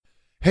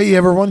Hey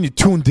everyone, you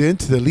tuned in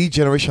to the Lead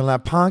Generation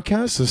Lab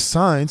podcast, the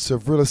science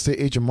of real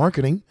estate agent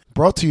marketing,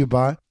 brought to you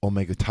by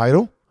Omega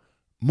Title,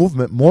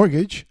 Movement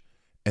Mortgage,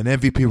 and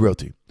MVP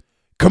Realty.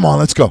 Come on,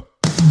 let's go. All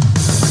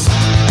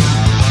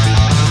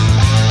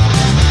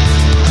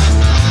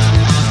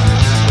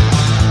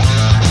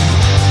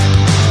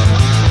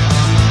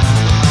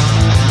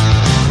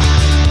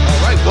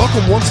right,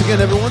 welcome once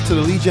again everyone to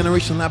the Lead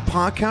Generation Lab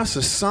podcast,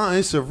 the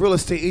science of real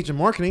estate agent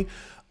marketing.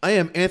 I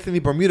am Anthony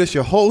Bermudez,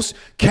 your host,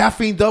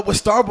 caffeined up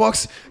with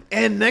Starbucks,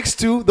 and next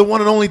to the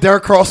one and only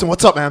Derek Carlson.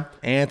 What's up, man?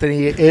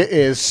 Anthony, it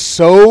is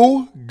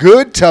so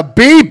good to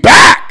be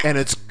back. And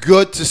it's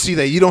good to see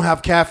that you don't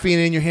have caffeine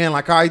in your hand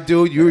like I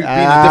do. You're being a different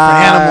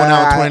animal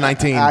now in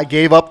 2019. I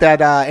gave up that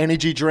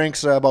energy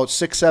drinks about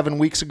 6-7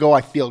 weeks ago.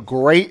 I feel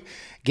great.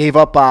 Gave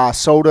up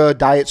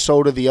diet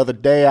soda the other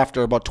day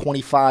after about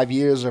 25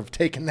 years of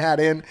taking that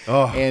in.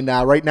 Oh. And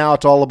right now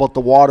it's all about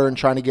the water and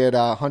trying to get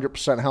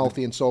 100%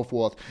 healthy and so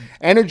forth.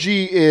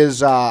 Energy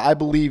is, I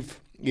believe,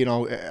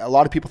 a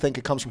lot of people think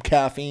it comes from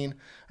caffeine.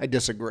 I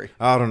disagree.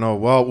 I don't know.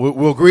 Well,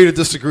 we'll agree to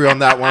disagree on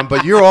that one.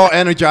 But you're all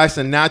energized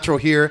and natural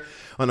here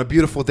on a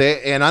beautiful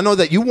day. And I know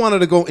that you wanted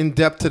to go in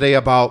depth today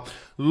about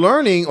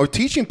learning or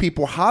teaching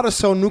people how to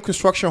sell new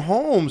construction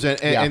homes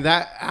and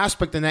that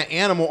aspect and that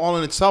animal all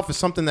in itself is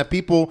something that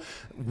people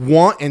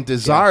want and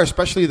desire,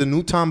 especially the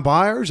new time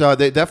buyers.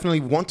 They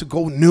definitely want to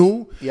go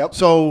new. Yep.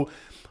 So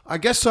I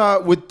guess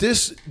with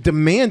this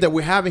demand that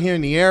we're having here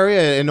in the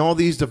area and all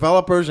these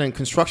developers and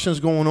constructions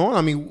going on,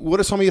 I mean, what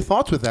are some of your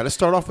thoughts with that? Let's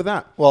start off with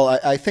that. Well,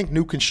 I think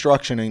new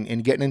construction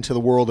and getting into the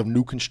world of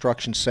new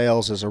construction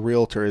sales as a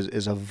realtor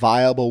is a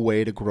viable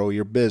way to grow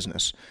your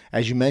business.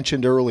 As you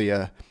mentioned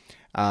earlier,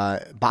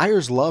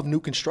 buyers love new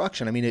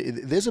construction. I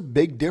mean, there's a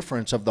big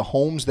difference of the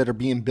homes that are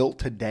being built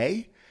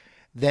today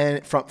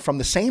than from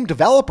the same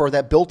developer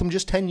that built them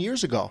just 10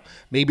 years ago.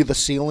 Maybe the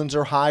ceilings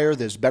are higher,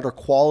 there's better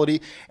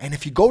quality. And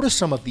if you go to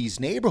some of these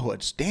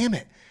neighborhoods, damn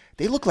it,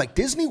 they look like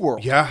Disney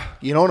World. Yeah.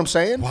 You know what I'm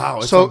saying?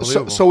 Wow, it's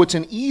unbelievable. So it's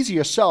an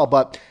easier sell.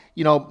 But,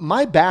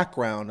 my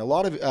background, a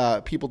lot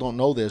of people don't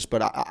know this,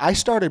 but I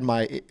started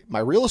my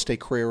real estate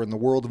career in the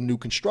world of new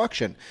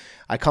construction.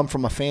 I come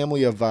from a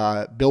family of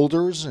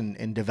builders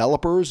and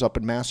developers up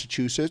in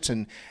Massachusetts,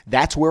 and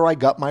that's where I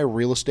got my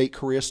real estate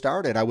career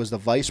started. I was the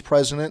vice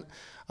president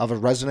of a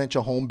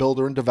residential home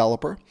builder and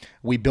developer.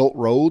 We built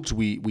roads,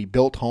 we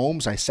built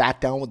homes. I sat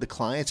down with the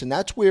clients, and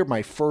that's where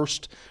my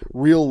first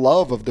real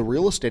love of the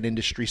real estate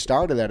industry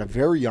started at a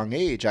very young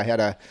age. I had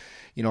a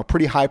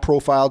pretty high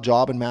profile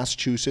job in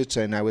Massachusetts,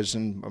 and I was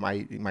in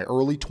my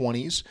early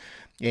 20s.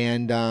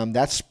 And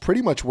that's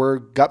pretty much where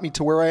got me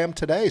to where I am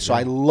today. So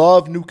I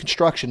love new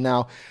construction.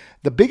 Now,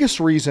 the biggest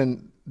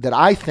reason that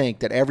I think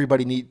that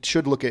everybody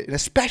should look at, and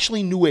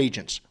especially new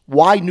agents,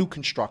 why new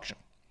construction?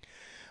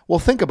 Well,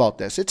 think about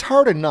this. It's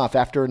hard enough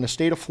after in the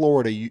state of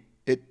Florida, you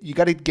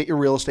got to get your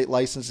real estate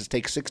license. It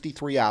takes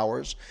 63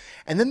 hours.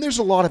 And then there's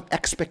a lot of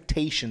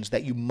expectations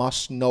that you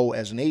must know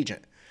as an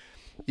agent.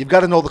 You've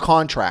got to know the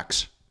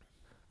contracts,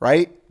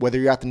 right? Whether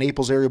you're at the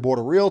Naples Area Board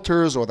of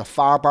Realtors or the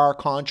FAR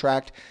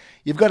contract,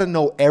 you've got to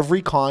know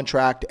every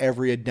contract,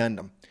 every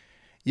addendum.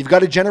 You've got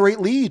to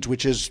generate leads,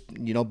 which is,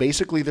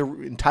 basically the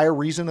entire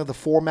reason of the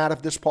format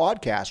of this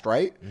podcast,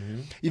 right?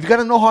 Mm-hmm. You've got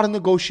to know how to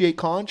negotiate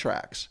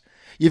contracts.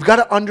 You've got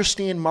to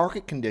understand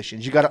market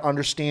conditions. You've got to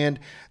understand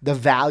the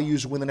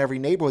values within every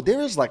neighborhood.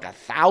 There is like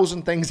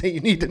 1,000 things that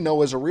you need to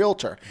know as a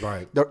realtor.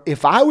 Right.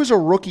 If I was a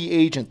rookie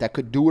agent that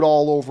could do it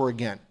all over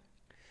again,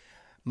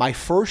 my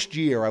first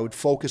year, I would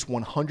focus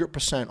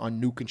 100% on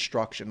new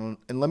construction.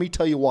 And let me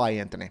tell you why,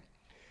 Anthony.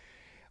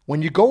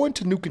 When you go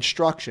into new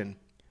construction,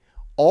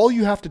 all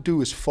you have to do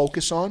is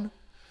focus on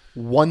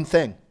one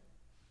thing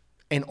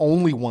and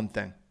only one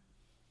thing: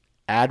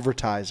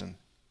 advertising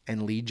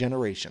and lead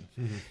generation.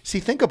 Mm-hmm. See,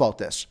 think about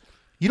this.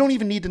 You don't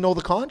even need to know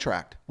the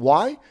contract.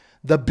 Why?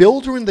 The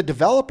builder and the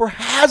developer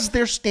has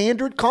their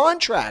standard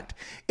contract.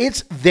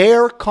 It's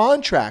their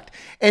contract.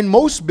 And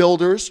most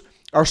builders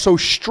are so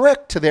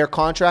strict to their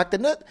contract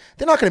that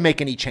they're not going to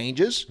make any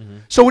changes. Mm-hmm.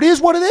 So it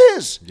is what it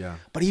is. Yeah.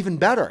 But even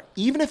better,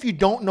 even if you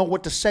don't know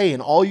what to say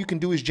and all you can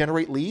do is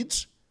generate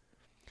leads,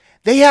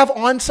 they have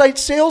on-site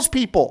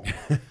salespeople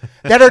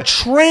that are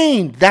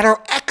trained, that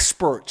are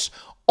experts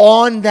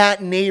on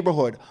that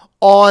neighborhood,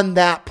 on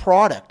that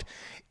product.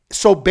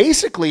 So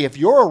basically, if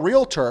you're a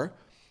realtor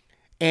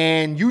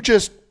and you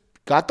just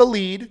got the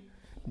lead,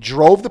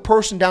 drove the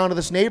person down to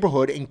this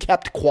neighborhood and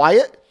kept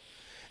quiet,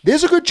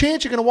 there's a good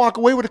chance you're going to walk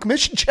away with a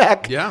commission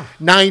check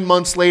 9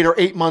 months later,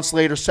 8 months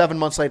later, 7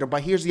 months later.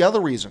 But here's the other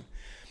reason.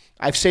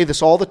 I say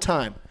this all the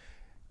time.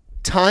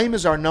 Time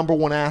is our number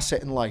one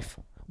asset in life.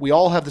 We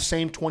all have the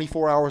same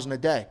 24 hours in a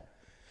day.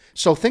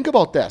 So think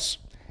about this.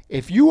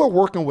 If you are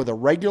working with a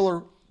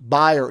regular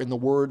buyer in the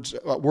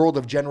world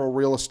of general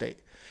real estate,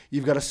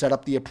 you've got to set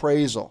up the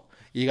appraisal.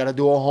 You got to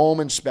do a home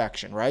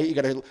inspection, right?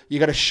 You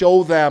got to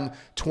show them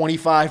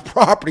 25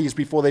 properties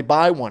before they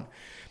buy one.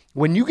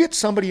 When you get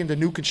somebody into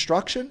new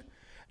construction,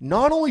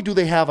 not only do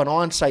they have an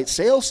on-site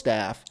sales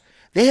staff,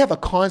 They have a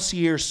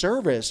concierge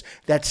service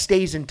that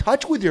stays in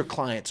touch with your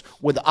clients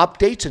with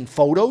updates and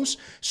photos.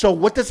 So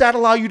what does that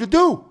allow you to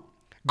do?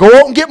 Go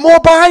out and get more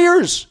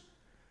buyers.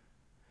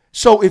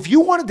 So if you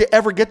wanted to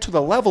ever get to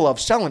the level of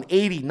selling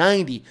 80,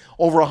 90,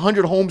 over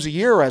 100 homes a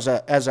year as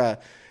a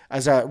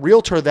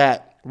realtor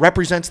that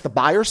represents the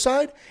buyer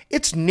side,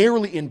 it's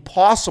nearly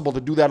impossible to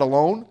do that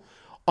alone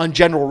on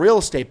general real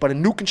estate. But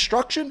in new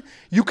construction,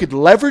 you could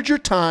leverage your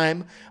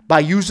time by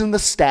using the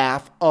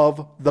staff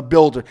of the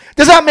builder.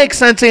 Does that make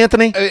sense,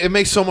 Anthony? It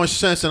makes so much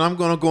sense, and I'm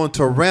going to go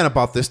into a rant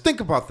about this. Think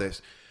about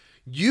this.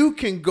 You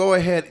can go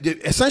ahead,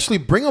 essentially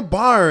bring a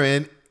buyer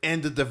in,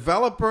 and the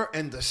developer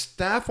and the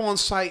staff on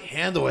site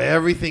handle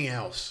everything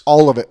else.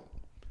 All of it.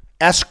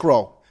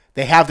 Escrow.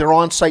 They have their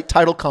on-site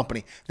title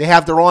company. They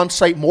have their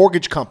on-site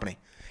mortgage company.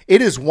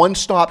 It is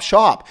one-stop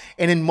shop.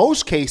 And in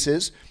most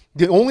cases,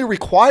 the only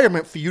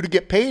requirement for you to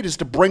get paid is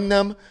to bring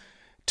them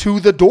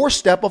to the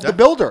doorstep of the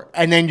builder.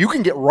 And then you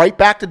can get right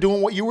back to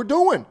doing what you were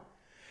doing.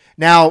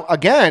 Now,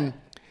 again,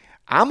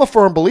 I'm a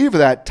firm believer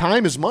that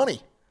time is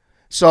money.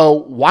 So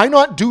why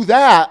not do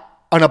that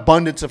an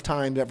abundance of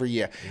time every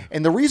year? Yeah.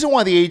 And the reason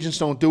why the agents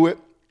don't do it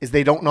is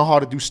they don't know how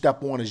to do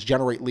step one, is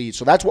generate leads.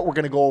 So that's what we're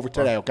going to go over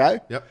today, okay?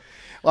 Yep.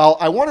 Well,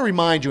 I want to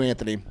remind you,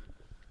 Anthony,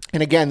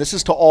 and again, this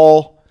is to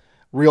all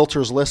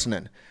realtors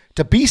listening.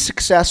 To be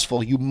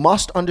successful, you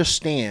must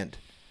understand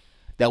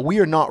that we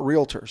are not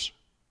realtors.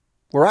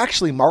 We're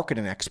actually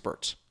marketing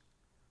experts.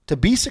 To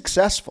be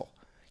successful,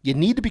 you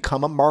need to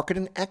become a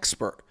marketing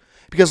expert.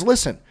 Because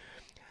listen,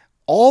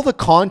 all the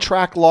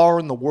contract law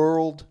in the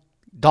world,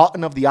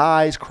 dotting of the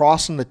I's,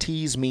 crossing the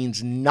T's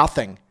means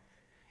nothing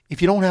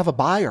if you don't have a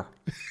buyer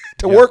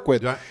to work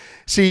with. Yeah.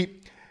 See,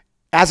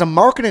 as a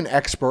marketing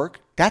expert,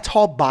 that's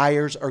how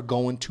buyers are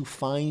going to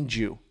find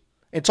you.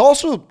 It's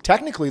also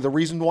technically the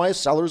reason why a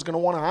seller is going to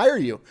want to hire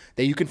you,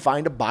 that you can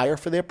find a buyer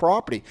for their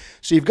property.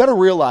 So you've got to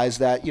realize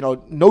that,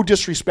 no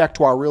disrespect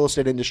to our real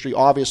estate industry.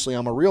 Obviously,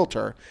 I'm a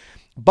realtor,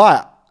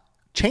 but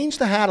change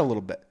the hat a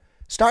little bit.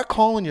 Start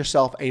calling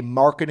yourself a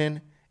marketing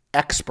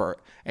expert,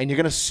 and you're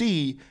going to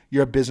see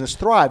your business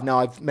thrive. Now,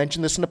 I've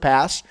mentioned this in the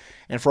past,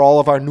 and for all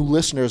of our new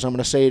listeners, I'm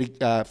going to say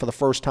it for the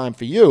first time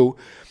for you.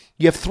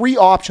 You have three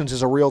options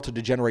as a realtor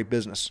to generate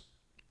business.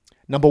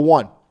 Number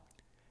one,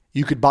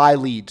 you could buy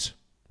leads.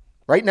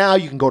 Right now,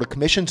 you can go to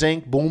Commissions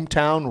Inc.,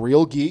 Boomtown,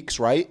 Real Geeks,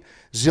 right?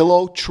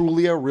 Zillow,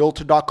 Trulia,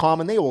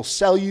 Realtor.com, and they will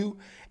sell you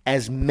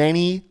as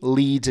many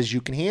leads as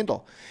you can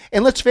handle.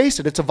 And let's face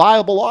it, it's a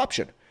viable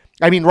option.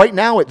 I mean, right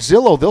now at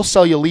Zillow, they'll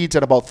sell you leads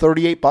at about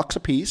 $38 a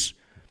piece,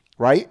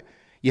 right?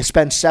 You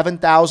spend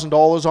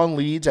 $7,000 on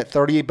leads at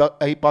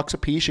 $38 a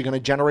piece, you're going to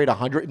generate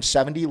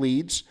 170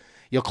 leads.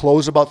 You'll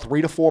close about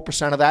 3 to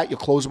 4% of that. You'll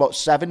close about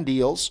 7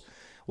 deals.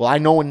 Well, I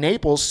know in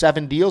Naples,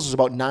 7 deals is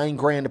about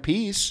 $9,000 a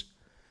piece.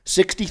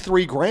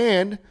 63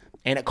 grand,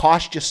 and it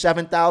cost you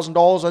 $7,000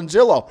 on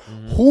Zillow.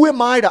 Mm-hmm. Who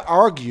am I to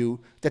argue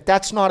that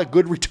that's not a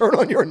good return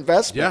on your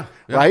investment?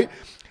 Yeah. Right?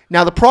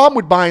 Now, the problem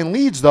with buying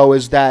leads, though,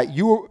 is that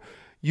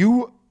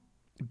you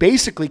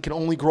basically can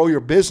only grow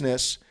your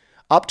business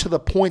up to the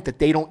point that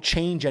they don't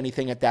change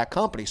anything at that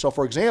company. So,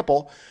 for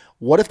example,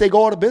 what if they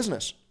go out of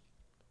business?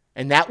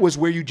 And that was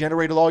where you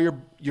generated all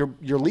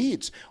your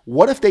leads.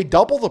 What if they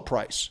double the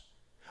price?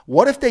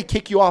 What if they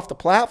kick you off the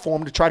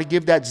platform to try to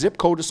give that zip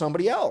code to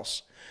somebody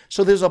else?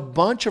 So there's a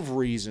bunch of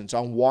reasons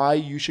on why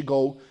you should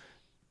go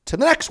to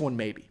the next one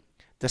maybe.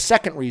 The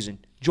second reason,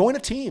 join a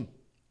team.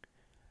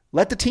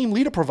 Let the team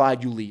leader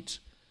provide you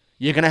leads.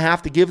 You're going to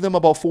have to give them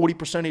about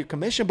 40% of your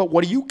commission, but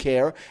what do you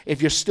care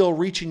if you're still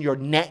reaching your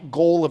net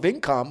goal of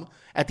income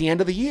at the end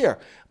of the year?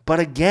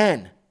 But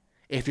again,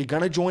 if you're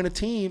going to join a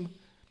team,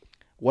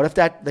 what if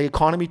the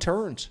economy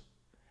turns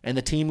and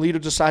the team leader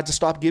decides to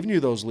stop giving you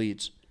those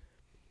leads?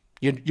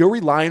 You're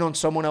relying on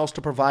someone else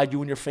to provide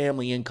you and your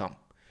family income.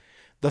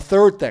 The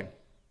third thing,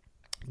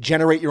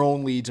 generate your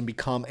own leads and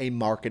become a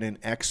marketing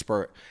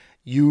expert.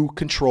 You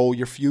control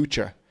your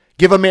future.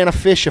 Give a man a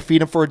fish, you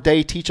feed him for a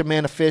day. Teach a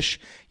man to fish,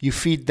 you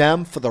feed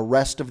them for the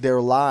rest of their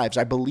lives.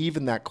 I believe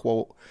in that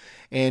quote.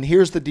 And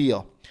here's the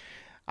deal.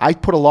 I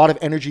put a lot of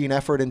energy and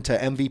effort into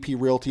MVP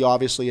Realty,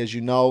 obviously, as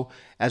you know,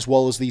 as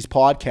well as these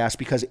podcasts,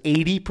 because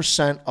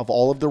 80% of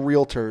all of the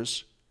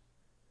realtors,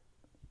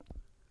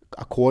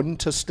 according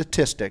to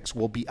statistics,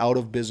 will be out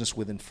of business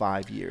within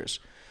 5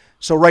 years.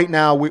 So right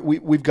now,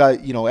 we've got,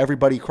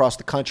 everybody across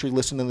the country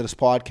listening to this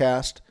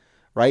podcast,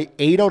 right?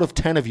 8 out of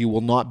 10 of you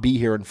will not be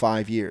here in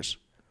 5 years.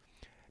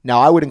 Now,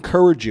 I would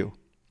encourage you,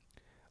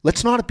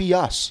 let's not be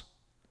us.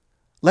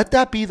 Let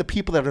that be the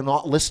people that are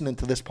not listening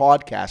to this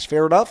podcast.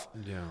 Fair enough?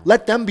 Yeah.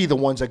 Let them be the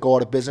ones that go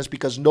out of business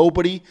because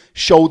nobody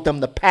showed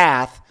them the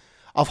path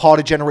of how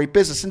to generate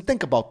business. And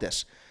think about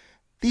this.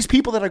 These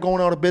people that are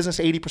going out of business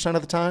 80%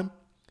 of the time,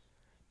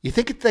 you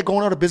think they're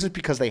going out of business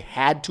because they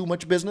had too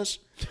much business?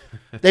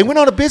 They went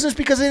out of business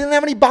because they didn't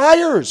have any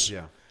buyers.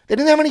 Yeah. They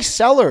didn't have any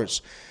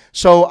sellers.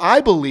 So I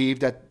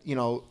believe that,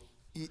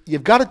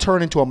 you've got to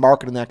turn into a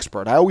marketing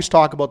expert. I always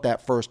talk about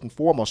that first and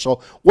foremost.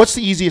 So what's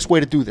the easiest way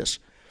to do this?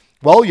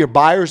 Well, your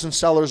buyers and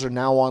sellers are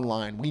now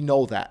online. We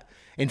know that.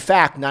 In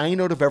fact,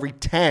 9 out of every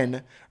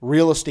 10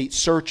 real estate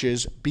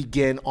searches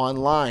begin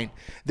online.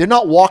 They're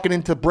not walking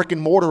into brick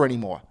and mortar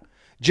anymore.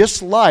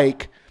 Just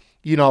like,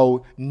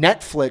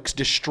 Netflix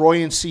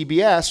destroying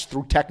CBS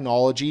through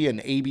technology and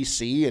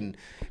ABC and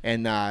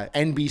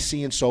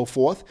NBC and so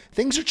forth,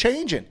 things are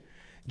changing.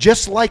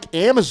 Just like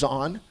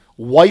Amazon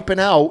wiping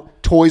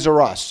out Toys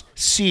R Us,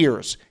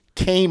 Sears,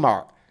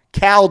 Kmart,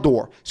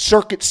 Caldor,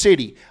 Circuit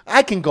City.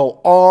 I can go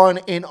on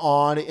and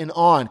on and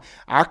on.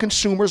 Our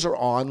consumers are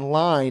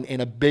online in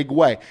a big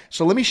way.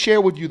 So let me share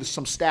with you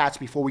some stats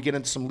before we get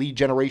into some lead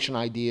generation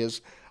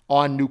ideas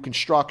on new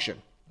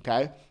construction.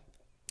 Okay,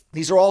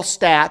 these are all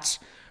stats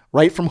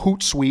right from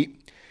Hootsuite,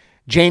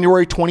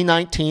 January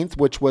 2019,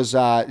 which was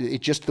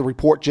the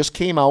report just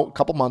came out a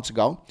couple months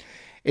ago.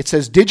 It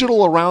says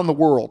digital around the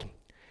world.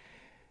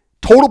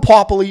 Total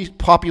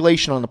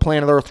population on the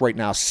planet Earth right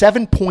now,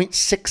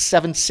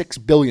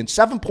 7.676 billion,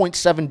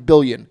 7.7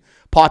 billion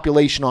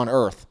population on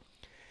Earth.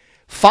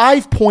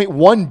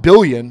 5.1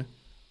 billion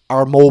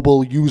are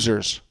mobile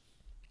users.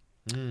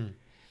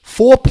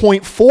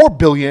 4.4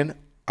 billion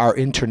are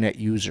internet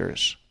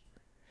users.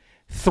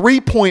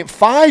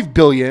 3.5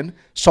 billion,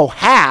 so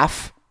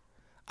half,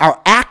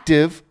 are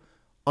active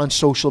on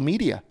social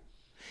media.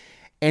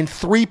 And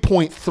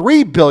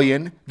 3.3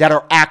 billion that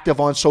are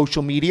active on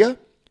social media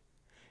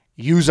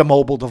use a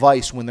mobile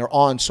device when they're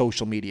on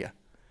social media.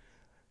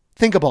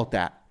 Think about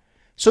that.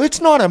 So it's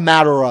not a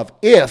matter of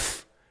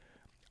if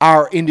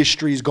our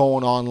industry is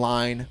going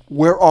online.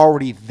 We're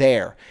already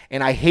there.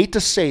 And I hate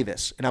to say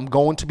this, and I'm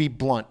going to be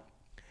blunt.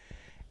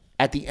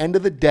 At the end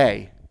of the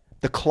day,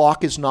 the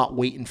clock is not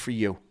waiting for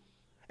you.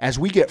 As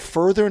we get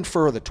further and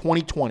further,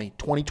 2020,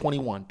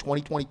 2021,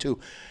 2022,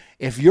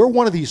 if you're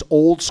one of these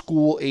old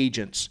school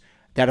agents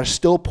that are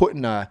still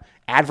putting an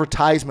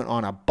advertisement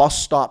on a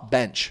bus stop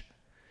bench,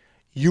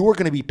 you are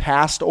going to be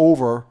passed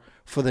over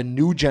for the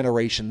new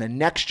generation, the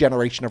next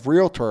generation of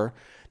realtor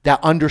that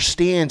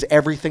understands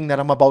everything that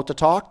I'm about to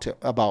talk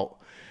about.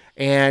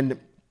 And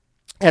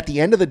at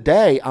the end of the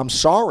day, I'm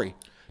sorry.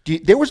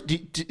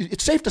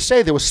 It's safe to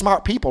say there was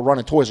smart people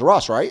running Toys R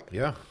Us, right?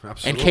 Yeah,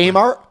 absolutely. And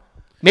Kmart,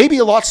 maybe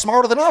a lot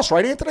smarter than us,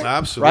 right, Anthony?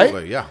 Absolutely,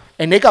 right? Yeah.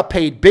 And they got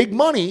paid big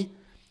money,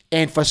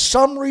 and for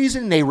some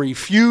reason they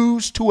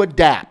refused to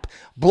adapt.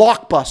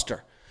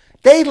 Blockbuster.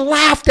 They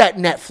laughed at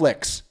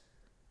Netflix.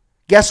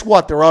 Guess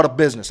what? They're out of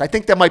business. I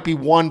think there might be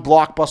one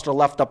Blockbuster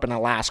left up in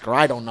Alaska.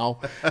 I don't know.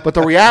 But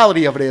the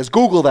reality of it is,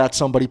 Google that,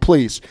 somebody,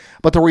 please.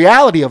 But the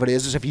reality of it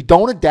is if you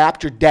don't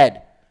adapt, you're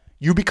dead.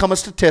 You become a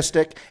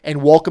statistic,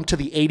 and welcome to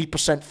the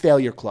 80%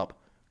 failure club.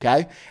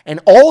 Okay? And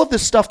all of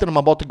this stuff that I'm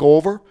about to go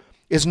over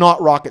is not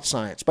rocket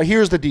science. But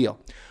here's the deal.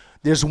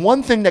 There's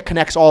one thing that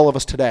connects all of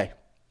us today.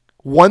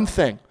 One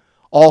thing.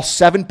 All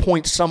 7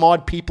 point some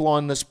odd people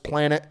on this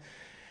planet.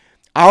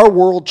 Our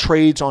world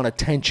trades on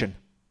attention.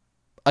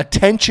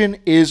 Attention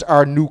is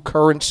our new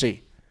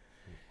currency.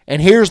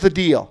 And here's the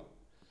deal.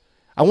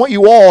 I want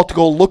you all to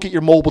go look at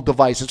your mobile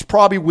device. It's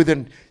probably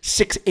within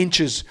 6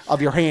 inches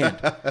of your hand.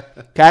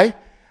 Okay?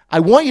 I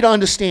want you to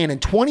understand in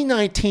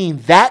 2019,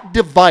 that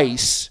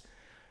device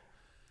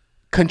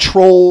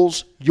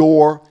controls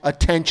your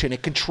attention.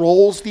 It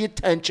controls the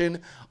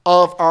attention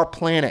of our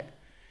planet.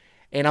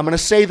 And I'm going to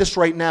say this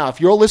right now. If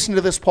you're listening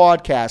to this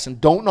podcast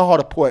and don't know how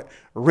to put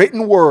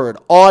written word,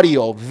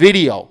 audio,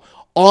 video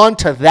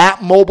onto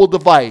that mobile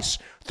device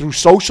through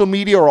social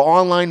media or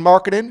online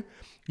marketing,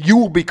 you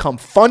will become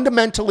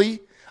fundamentally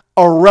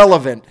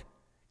irrelevant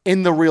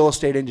in the real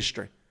estate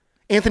industry.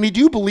 Anthony, do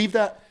you believe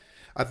that?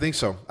 I think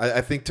so.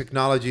 I think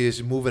technology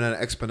is moving at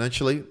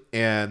exponentially,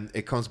 and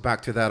it comes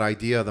back to that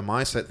idea, the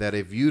mindset that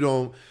if you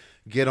don't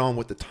get on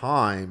with the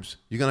times,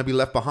 you're going to be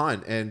left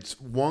behind. And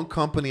one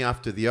company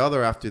after the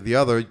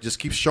other just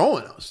keeps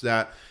showing us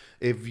that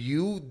if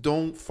you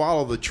don't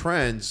follow the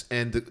trends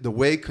and the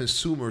way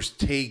consumers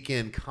take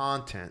in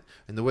content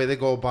and the way they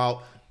go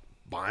about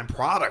buying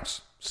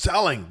products,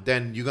 selling,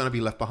 then you're going to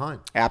be left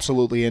behind.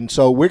 Absolutely. And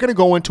so we're going to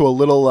go into a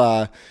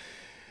little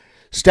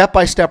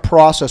step-by-step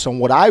process on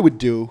what I would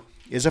do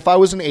is if I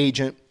was an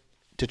agent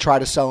to try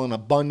to sell an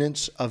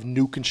abundance of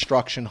new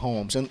construction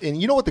homes. And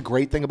you know what the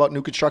great thing about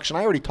new construction,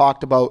 I already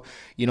talked about,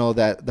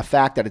 that the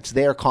fact that it's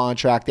their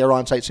contract, their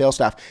on-site sales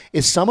staff,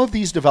 is some of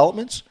these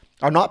developments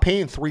are not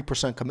paying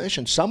 3%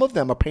 commission. Some of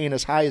them are paying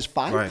as high as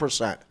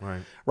 5%.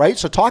 Right?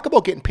 So talk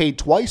about getting paid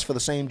twice for the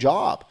same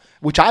job,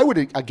 which I would,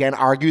 again,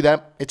 argue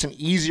that it's an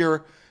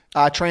easier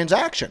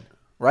transaction,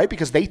 right?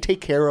 Because they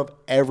take care of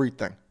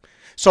everything.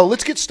 So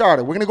let's get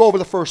started. We're going to go over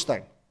the first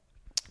thing.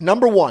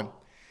 Number one,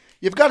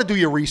 you've got to do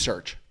your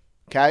research,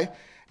 okay?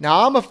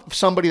 Now, I'm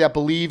somebody that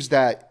believes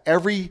that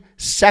every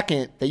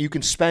second that you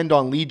can spend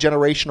on lead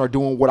generation or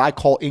doing what I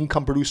call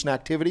income-producing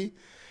activity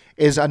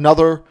is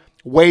another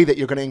way that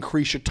you're going to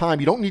increase your time.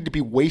 You don't need to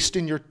be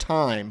wasting your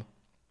time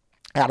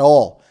at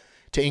all.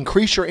 To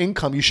increase your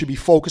income, you should be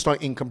focused on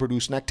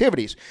income-producing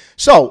activities.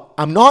 So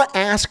I'm not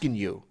asking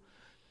you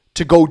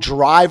to go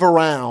drive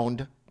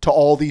around to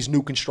all these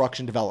new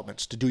construction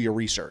developments to do your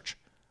research,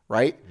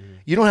 right?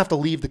 You don't have to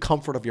leave the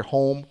comfort of your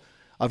home,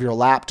 of your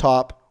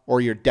laptop, or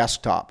your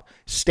desktop.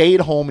 Stay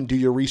at home and do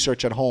your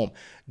research at home.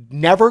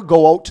 Never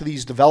go out to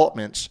these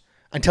developments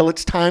until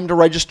it's time to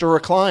register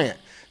a client.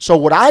 So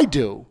what I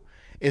do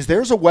is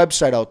there's a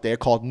website out there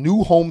called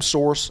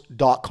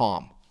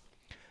newhomesource.com.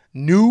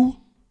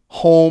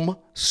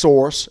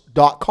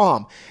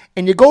 Newhomesource.com.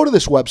 And you go to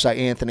this website,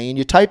 Anthony, and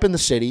you type in the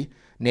city,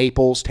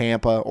 Naples,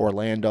 Tampa,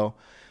 Orlando,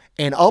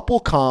 and up will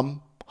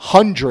come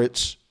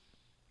hundreds,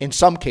 in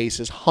some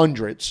cases,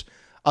 hundreds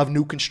of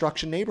new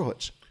construction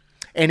neighborhoods.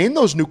 And in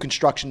those new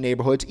construction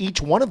neighborhoods,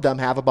 each one of them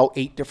have about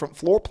 8 different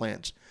floor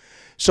plans.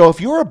 So if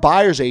you're a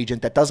buyer's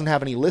agent that doesn't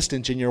have any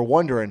listings and you're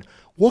wondering,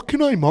 what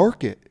can I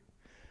market?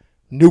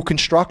 New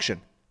construction.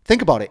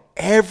 Think about it.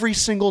 Every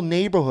single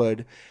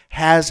neighborhood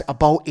has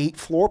about 8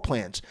 floor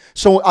plans.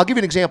 So I'll give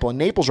you an example. In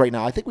Naples right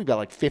now, I think we've got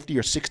like 50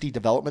 or 60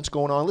 developments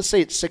going on. Let's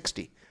say it's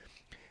 60.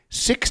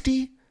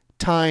 60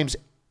 times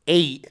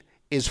 8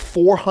 is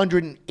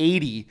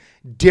 480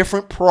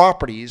 different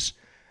properties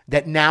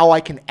that now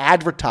I can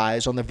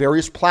advertise on the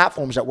various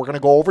platforms that we're going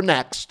to go over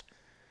next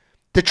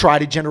to try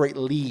to generate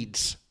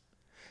leads.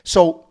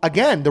 So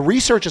again, the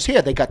research is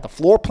here. They got the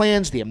floor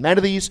plans, the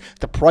amenities,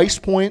 the price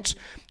points,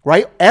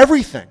 right?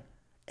 Everything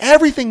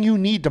you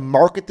need to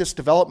market this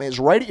development is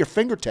right at your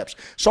fingertips.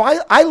 So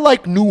I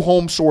like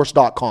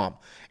newhomesource.com.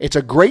 It's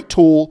a great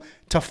tool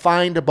to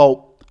find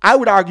I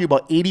would argue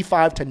about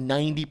 85 to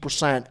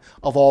 90%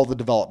 of all the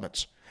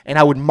developments. And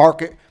I would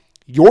market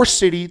your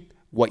city,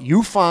 what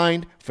you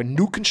find for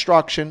new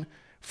construction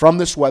from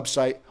this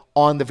website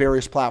on the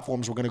various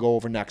platforms we're going to go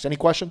over next. Any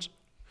questions?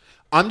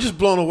 I'm just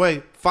blown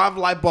away. 5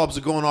 light bulbs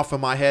are going off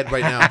in my head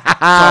right now.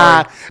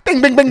 Sorry.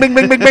 Bing, bing, bing, bing,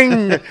 bing, bing,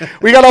 bing.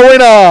 We got a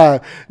winner.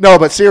 No,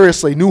 but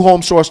seriously,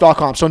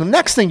 newhomesource.com. So the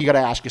next thing you got to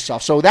ask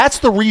yourself, so that's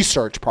the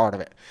research part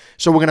of it.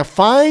 So we're going to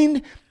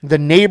find the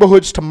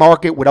neighborhoods to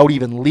market without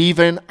even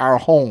leaving our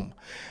home.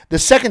 The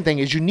second thing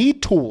is you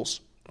need tools,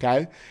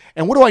 okay?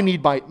 And what do I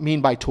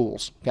mean by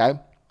tools, okay?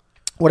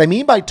 What I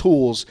mean by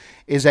tools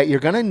is that you're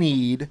going to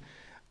need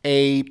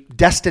a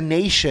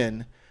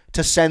destination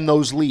to send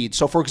those leads.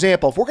 So for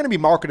example, if we're going to be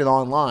marketed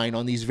online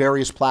on these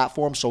various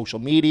platforms, social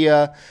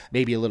media,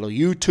 maybe a little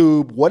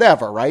YouTube,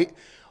 whatever, right?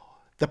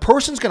 The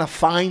person's going to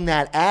find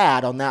that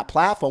ad on that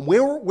platform.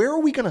 Where are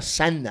we going to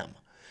send them?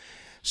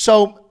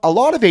 So a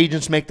lot of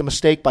agents make the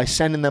mistake by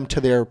sending them to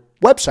their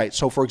website.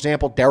 So for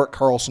example,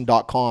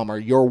 DerekCarlson.com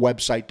or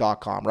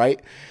yourwebsite.com, right?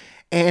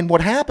 And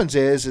what happens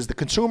is the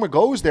consumer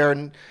goes there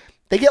and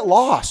they get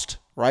lost,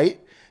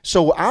 right?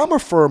 So I'm a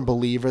firm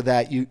believer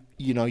that you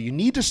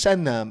need to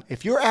send them,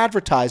 if you're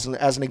advertising,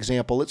 as an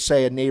example, let's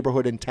say a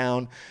neighborhood in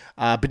town,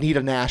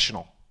 Bonita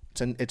National.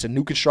 It's a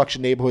new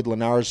construction neighborhood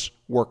Lennar's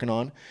working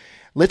on.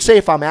 Let's say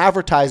if I'm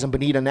advertising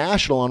Bonita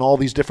National on all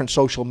these different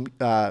social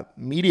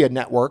media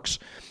networks,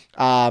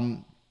 I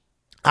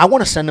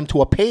want to send them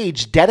to a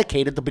page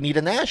dedicated to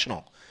Bonita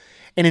National.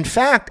 And in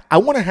fact, I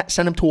want to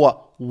send them to a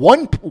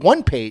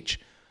one page,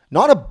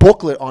 not a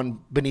booklet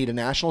on Bonita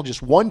National,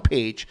 just one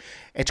page.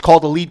 It's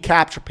called a lead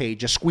capture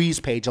page, a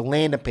squeeze page, a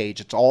landing page.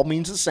 It all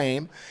means the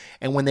same.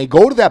 And when they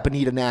go to that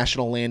Bonita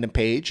National landing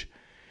page,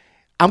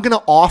 I'm going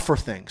to offer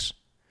things.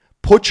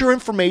 Put your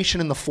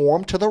information in the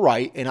form to the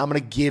right, and I'm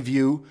going to give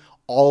you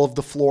all of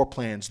the floor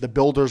plans, the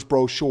builder's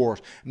brochures.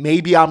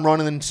 Maybe I'm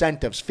running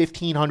incentives,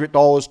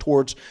 $1,500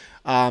 towards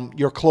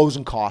your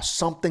closing costs,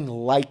 something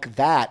like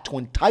that to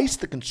entice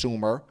the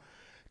consumer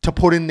to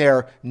put in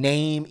their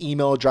name,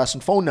 email address,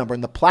 and phone number.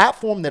 And the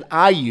platform that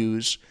I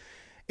use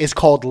is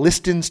called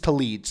Listings to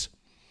Leads.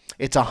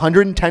 It's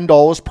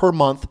 $110 per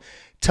month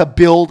to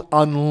build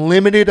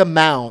unlimited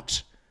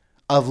amount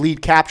of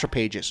lead capture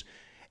pages.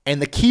 And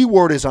the key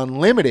word is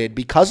unlimited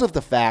because of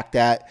the fact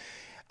that,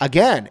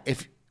 again,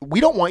 if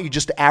we don't want you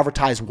just to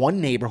advertise one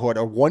neighborhood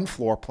or one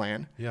floor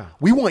plan. Yeah.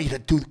 We want you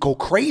to go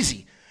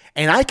crazy.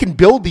 And I can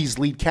build these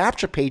lead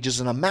capture pages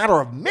in a matter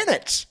of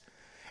minutes.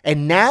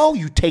 And now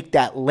you take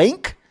that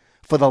link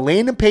for the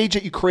landing page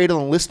that you created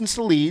on Listings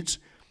to Leads,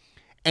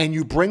 and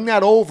you bring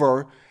that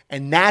over,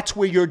 and that's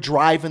where you're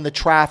driving the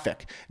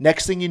traffic.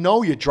 Next thing you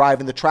know, you're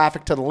driving the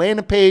traffic to the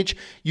landing page.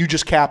 You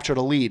just captured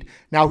a lead.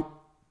 Now,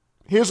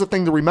 here's the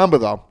thing to remember,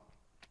 though.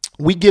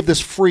 We give this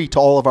free to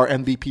all of our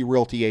MVP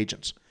Realty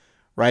agents,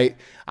 right?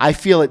 I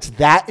feel it's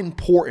that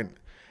important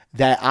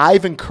that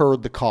I've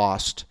incurred the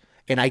cost,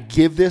 and I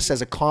give this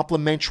as a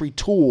complimentary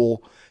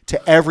tool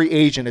to every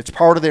agent. It's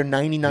part of their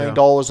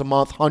 $99 a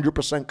month,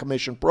 100%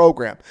 commission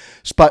program.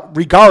 But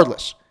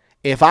regardless,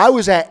 if I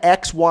was at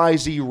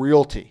XYZ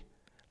Realty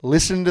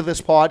listening to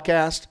this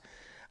podcast,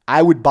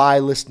 I would buy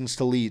Listings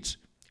to Leads.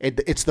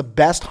 It's the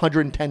best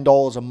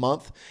 $110 a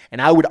month,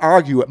 and I would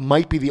argue it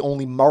might be the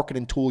only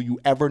marketing tool you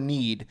ever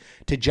need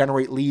to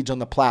generate leads on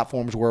the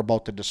platforms we're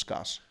about to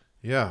discuss.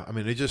 Yeah, I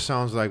mean, it just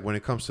sounds like when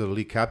it comes to the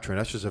lead capturing,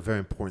 that's just a very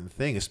important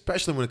thing,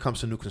 especially when it comes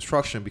to new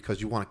construction,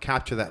 because you want to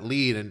capture that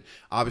lead and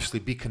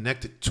obviously be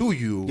connected to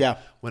you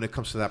when it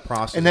comes to that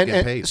process and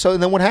get paid. So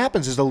then what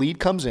happens is the lead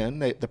comes in,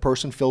 the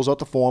person fills out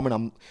the form, and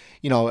I'm,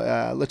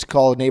 let's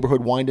call it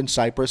neighborhood Wind in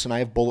Cypress, and I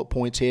have bullet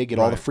points here, get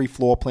all the free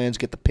floor plans,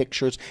 get the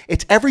pictures.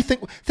 It's everything.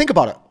 Think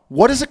about it.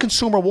 What does a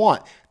consumer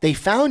want? They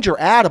found your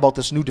ad about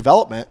this new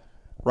development,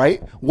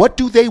 right? What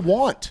do they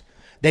want?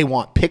 They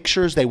want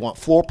pictures. They want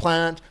floor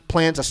plans,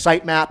 a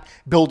site map,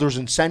 builder's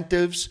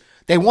incentives.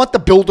 They want the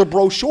builder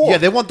brochure. Yeah,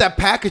 they want that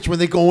package when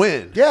they go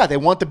in. Yeah, they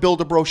want the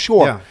builder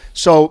brochure. Yeah.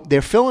 So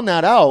they're filling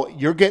that out.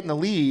 You're getting the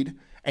lead,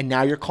 and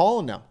now you're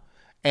calling them.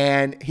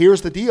 And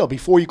here's the deal.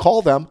 Before you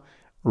call them,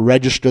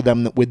 register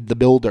them with the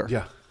builder.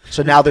 Yeah.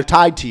 So now they're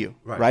tied to you,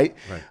 right?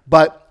 Right.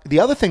 But the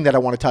other thing that I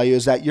want to tell you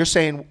is that you're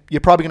saying,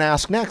 you're probably going to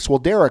ask next, well,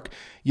 Derek,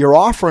 you're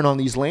offering on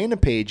these landing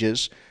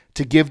pages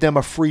to give them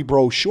a free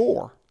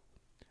brochure.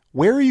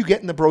 Where are you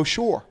getting the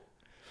brochure?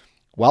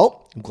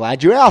 Well, I'm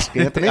glad you asked,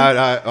 Anthony.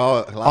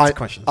 Lots of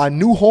questions. On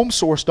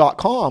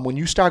newhomesource.com, when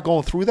you start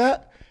going through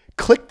that,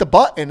 click the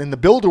button and the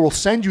builder will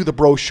send you the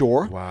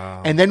brochure.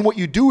 Wow. And then what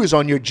you do is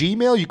on your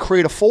Gmail, you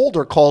create a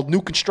folder called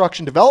New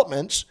Construction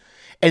Developments.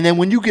 And then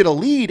when you get a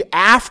lead,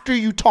 after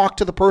you talk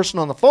to the person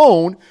on the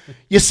phone,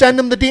 you send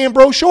them the damn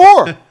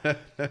brochure,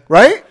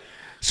 right?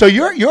 So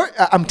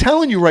I'm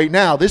telling you right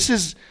now, this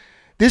is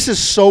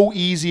so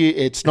easy.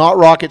 It's not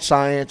rocket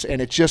science,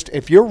 and it's just,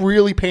 if you're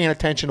really paying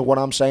attention to what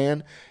I'm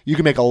saying, you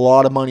can make a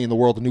lot of money in the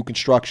world of new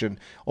construction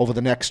over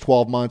the next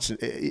 12 months.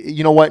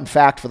 You know what? In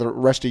fact, for the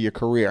rest of your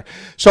career.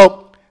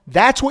 So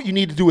that's what you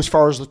need to do as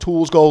far as the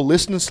tools go.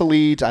 Listening to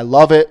leads, I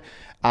love it.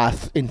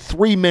 In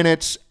 3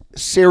 minutes.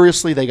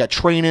 Seriously, they got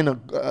training,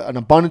 an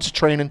abundance of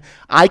training.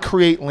 I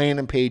create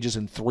landing pages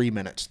in 3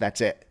 minutes.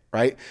 That's it,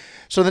 right?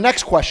 So the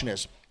next question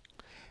is,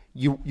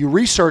 you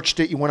researched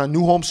it. You went on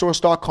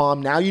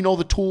newhomesource.com. Now you know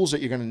the tools that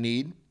you're going to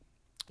need,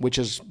 which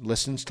is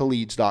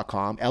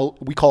listenstoleads.com.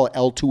 We call it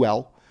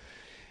L2L.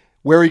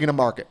 Where are you going to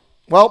market?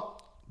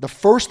 Well, the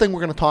first thing we're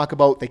going to talk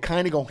about, they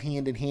kind of go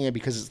hand in hand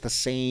because it's the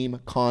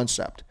same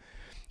concept.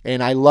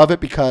 And I love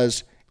it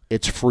because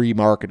it's free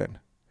marketing.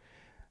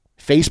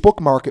 Facebook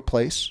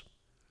Marketplace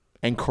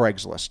and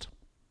Craigslist.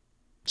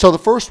 So the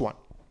first one,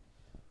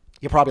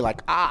 you're probably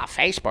like,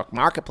 Facebook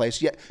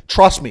Marketplace. Yeah,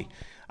 trust me.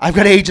 I've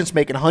got agents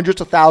making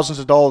hundreds of thousands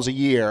of dollars a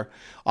year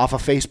off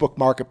of Facebook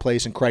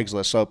Marketplace and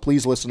Craigslist. So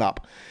please listen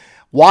up.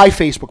 Why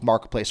Facebook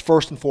Marketplace?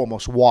 First and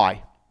foremost,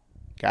 why?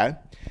 Okay.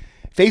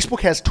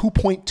 Facebook has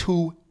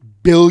 2.2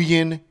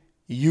 billion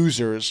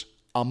users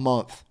a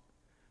month.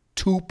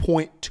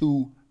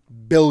 2.2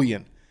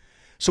 billion.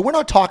 So we're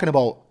not talking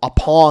about a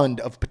pond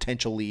of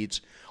potential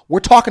leads. We're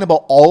talking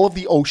about all of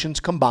the oceans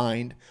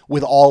combined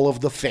with all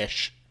of the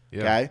fish,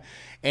 okay?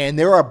 And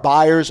there are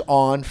buyers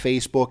on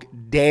Facebook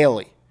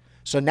daily.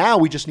 So now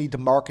we just need to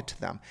market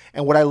to them.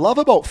 And what I love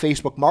about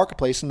Facebook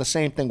Marketplace, and the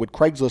same thing with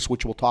Craigslist,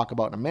 which we'll talk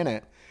about in a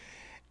minute,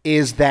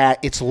 is that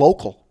it's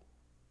local.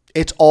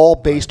 It's all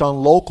based on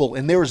local.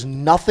 And there is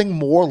nothing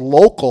more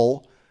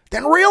local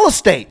than real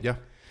estate. Yeah.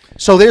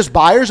 So there's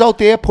buyers out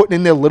there putting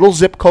in their little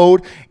zip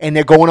code, and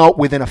they're going out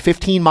within a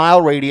 15-mile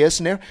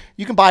radius, and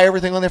you can buy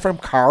everything on there from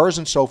cars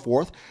and so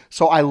forth.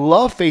 So I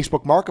love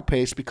Facebook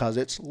Marketplace because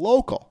it's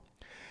local.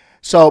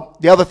 So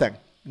the other thing,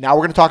 now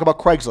we're going to talk about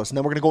Craigslist, and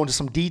then we're going to go into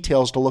some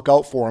details to look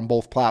out for on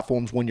both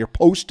platforms when you're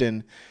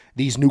posting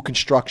these new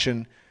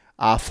construction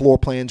floor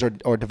plans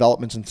or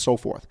developments and so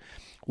forth.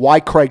 Why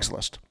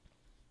Craigslist?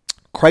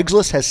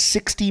 Craigslist has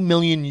 60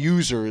 million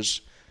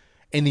users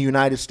in the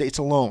United States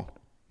alone.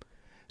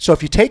 So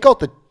if you take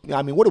out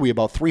what are we,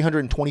 about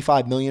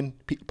 325 million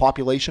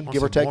population,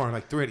 give or take? More,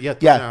 like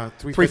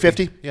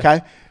 350. Yeah.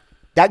 Okay.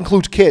 That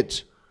includes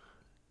kids.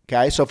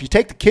 Okay. So if you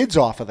take the kids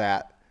off of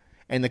that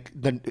and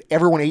the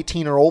everyone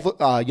 18 or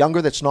over,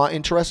 younger that's not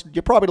interested,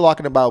 you're probably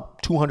looking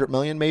about 200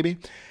 million maybe.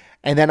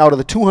 And then out of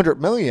the 200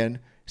 million,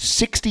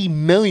 60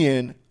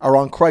 million are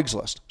on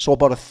Craigslist. So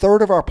about a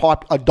third of our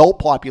adult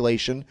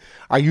population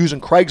are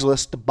using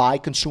Craigslist to buy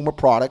consumer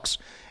products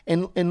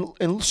and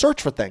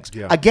search for things.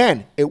 Yeah.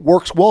 Again, it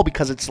works well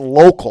because it's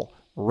local.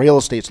 Real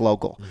estate's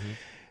local.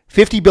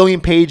 50 billion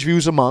page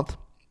views a month.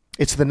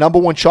 It's the number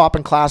one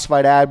shopping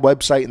classified ad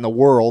website in the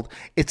world.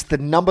 It's the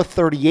number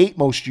 38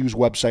 most used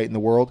website in the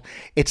world.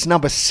 It's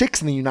number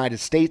 6 in the United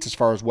States as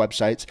far as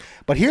websites.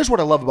 But here's what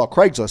I love about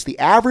Craigslist. The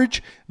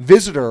average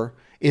visitor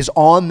is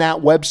on that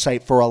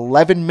website for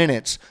 11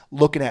 minutes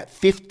looking at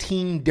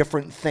 15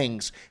 different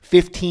things,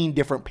 15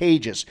 different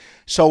pages.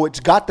 So it's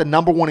got the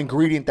number one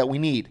ingredient that we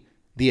need,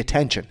 the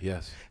attention.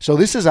 Yes. So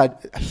this is a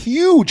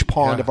huge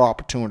pond of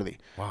opportunity,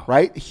 Wow.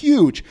 right?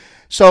 Huge.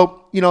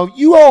 So,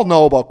 you all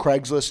know about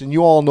Craigslist and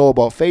you all know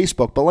about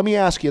Facebook, but let me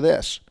ask you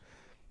this,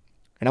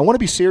 and I want to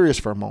be serious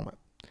for a moment.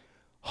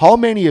 How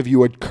many of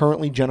you are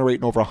currently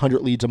generating over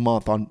 100 leads a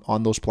month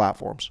on those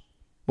platforms?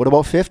 What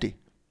about 50?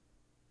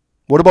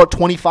 What about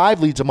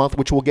 25 leads a month,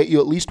 which will get you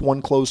at least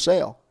one closed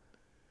sale?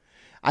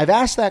 I've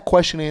asked that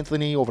question,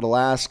 Anthony, over the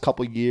last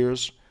couple of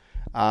years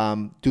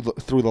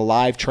through the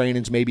live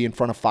trainings, maybe in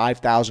front of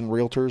 5,000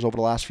 realtors over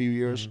the last few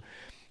years.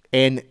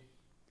 And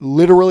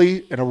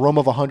literally in a room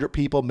of 100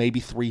 people, maybe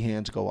 3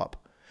 hands go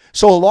up.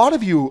 So a lot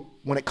of you,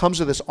 when it comes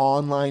to this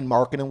online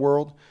marketing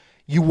world,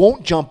 you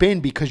won't jump in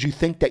because you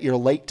think that you're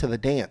late to the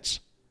dance.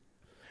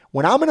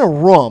 When I'm in a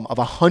room of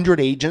 100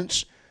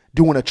 agents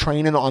doing a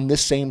training on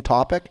this same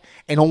topic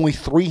and only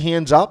 3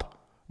 hands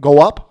go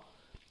up,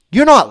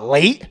 you're not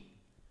late.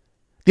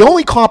 The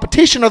only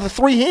competition are the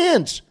 3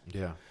 hands.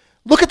 Yeah.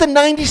 Look at the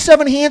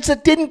 97 hands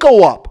that didn't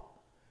go up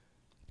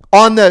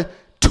on the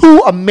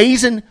 2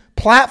 amazing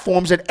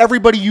platforms that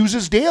everybody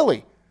uses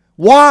daily.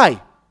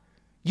 Why?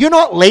 You're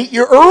not late,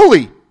 you're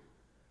early.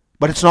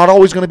 But it's not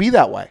always going to be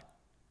that way,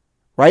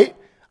 right?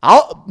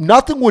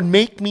 Nothing would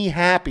make me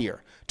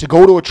happier to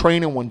go to a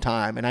training one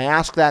time and I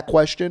ask that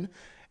question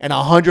and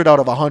 100 out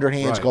of 100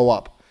 hands go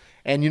up.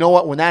 And you know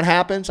what? When that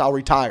happens, I'll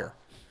retire.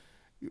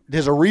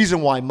 There's a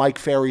reason why Mike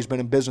Ferry's been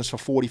in business for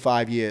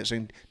 45 years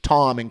and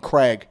Tom and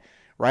Craig,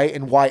 right?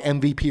 And why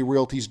MVP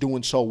Realty's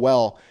doing so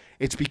well.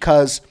 It's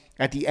because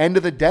at the end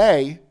of the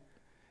day,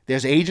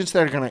 there's agents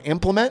that are going to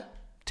implement,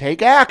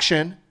 take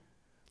action,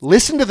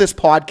 listen to this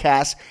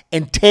podcast,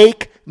 and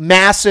take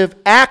massive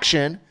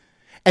action,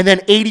 and then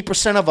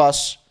 80% of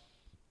us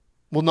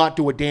will not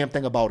do a damn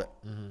thing about it.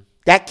 Mm-hmm.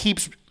 That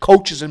keeps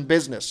coaches in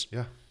business,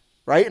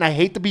 right? And I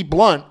hate to be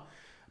blunt,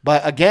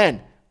 but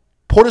again,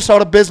 put us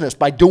out of business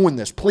by doing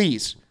this,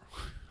 please.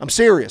 I'm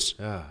serious,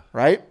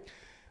 right?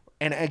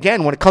 And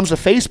again, when it comes to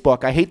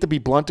Facebook, I hate to be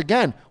blunt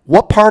again.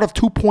 What part of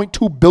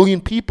 2.2 billion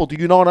people do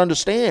you not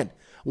understand?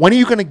 When are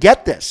you going to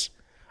get this?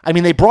 I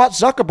mean, they brought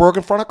Zuckerberg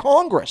in front of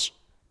Congress,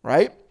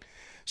 right?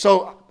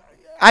 So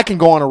I can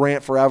go on a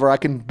rant forever. I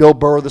can Bill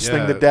Burr this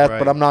thing to death,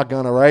 but I'm not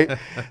going to, right?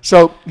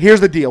 So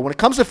here's the deal. When it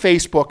comes to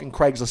Facebook and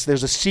Craigslist,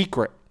 there's a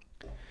secret.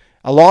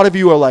 A lot of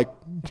you are like,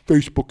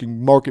 Facebook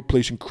and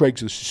Marketplace and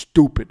Craigslist is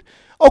stupid.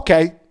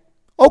 Okay.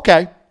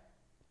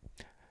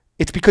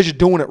 It's because you're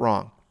doing it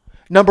wrong.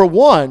 Number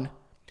one,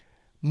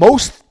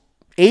 most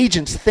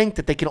agents think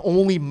that they can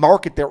only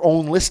market their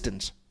own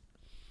listings.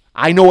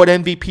 I know at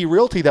MVP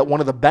Realty that one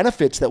of the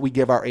benefits that we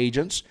give our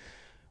agents,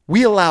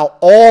 we allow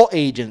all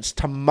agents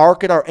to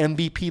market our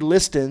MVP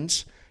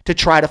listings to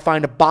try to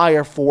find a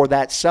buyer for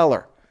that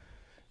seller.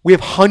 We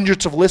have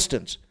hundreds of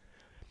listings.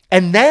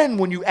 And then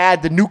when you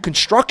add the new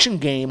construction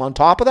game on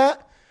top of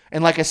that,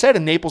 and like I said,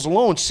 in Naples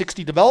alone,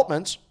 60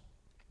 developments,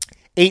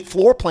 8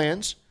 floor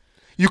plans,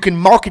 you can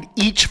market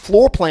each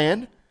floor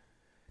plan.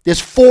 There's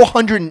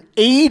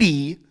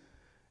 480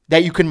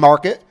 that you can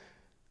market,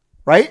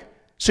 right?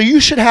 So you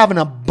should have an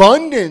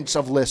abundance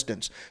of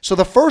listings. So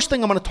the first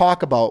thing I'm going to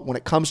talk about when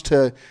it comes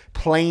to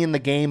playing the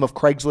game of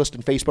Craigslist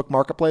and Facebook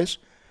Marketplace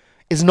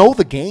is know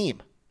the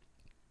game.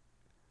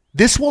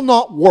 This will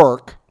not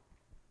work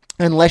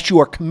unless you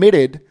are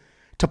committed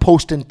to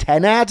posting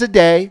 10 ads a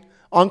day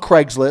on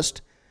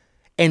Craigslist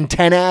and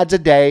 10 ads a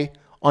day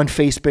on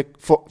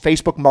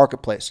Facebook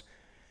Marketplace.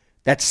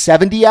 That's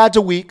 70 ads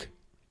a week,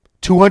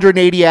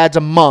 280 ads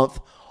a month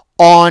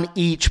on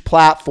each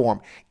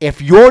platform.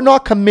 If you're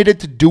not committed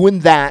to doing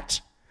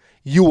that,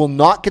 you will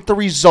not get the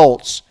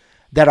results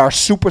that our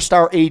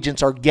superstar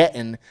agents are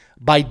getting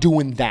by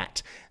doing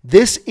that.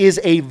 This is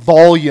a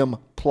volume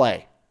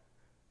play,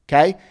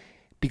 okay?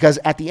 Because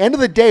at the end of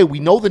the day, we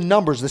know the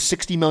numbers, the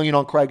 60 million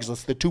on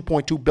Craigslist, the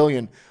 2.2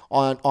 billion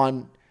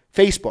on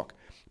Facebook.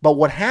 But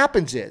what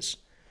happens is,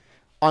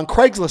 on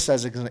Craigslist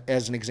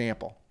as an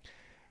example,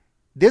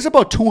 there's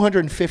about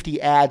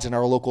 250 ads in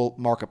our local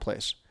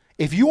marketplace.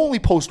 If you only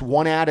post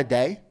 1 ad a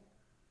day,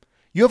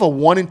 you have a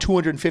 1 in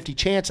 250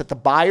 chance that the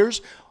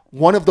buyers,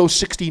 one of those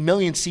 60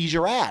 million, sees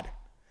your ad.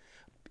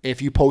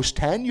 If you post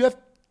 10, you have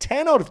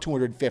 10 out of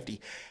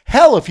 250.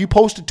 Hell, if you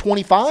posted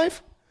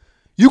 25,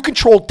 you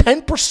control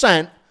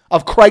 10%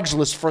 of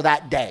Craigslist for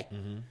that day.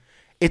 Mm-hmm.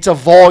 It's a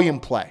volume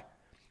play.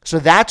 So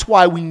that's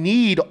why we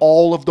need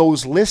all of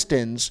those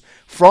listings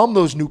from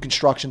those new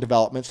construction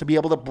developments to be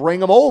able to bring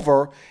them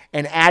over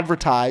and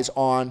advertise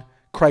on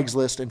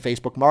Craigslist and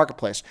Facebook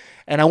Marketplace.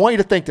 And I want you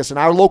to think this. In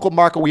our local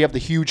market, we have the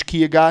huge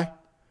Kia guy.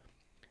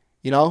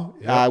 You know,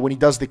 when he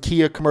does the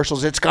Kia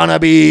commercials, it's going to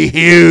be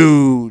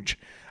huge.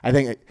 I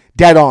think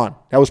dead on.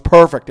 That was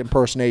perfect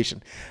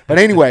impersonation. But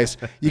anyways,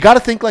 you got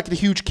to think like the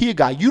huge Kia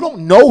guy. You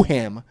don't know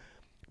him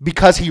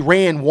because he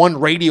ran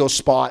one radio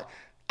spot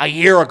a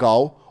year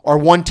ago or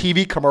one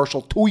TV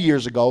commercial 2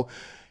 years ago.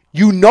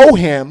 You know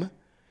him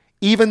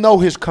even though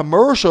his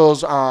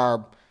commercials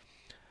are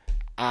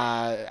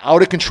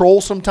out of control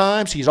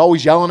sometimes. He's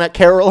always yelling at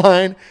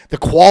Caroline. The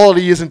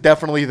quality isn't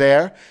definitely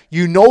there.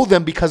 You know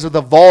them because of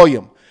the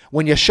volume.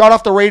 When you shut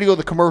off the radio,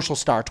 the commercial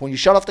starts. When you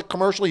shut off the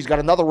commercial, he's got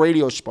another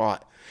radio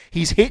spot.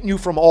 He's hitting you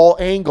from all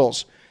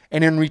angles.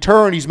 And in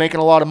return, he's making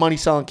a lot of money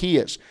selling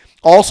Kias.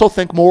 Also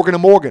think Morgan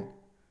 & Morgan.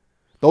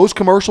 Those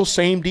commercials,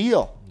 same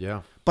deal.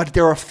 Yeah. But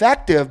they're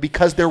effective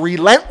because they're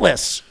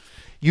relentless.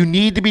 You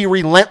need to be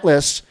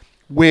relentless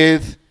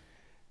with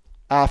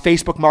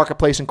Facebook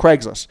Marketplace and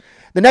Craigslist.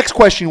 The next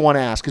question you want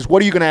to ask is,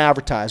 what are you going to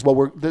advertise?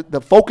 Well, the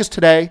focus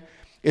today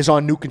is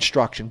on new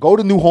construction. Go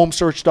to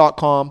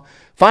newhomesearch.com.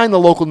 Find the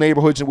local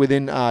neighborhoods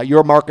within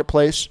your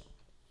marketplace.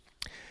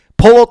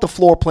 Pull out the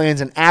floor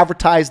plans and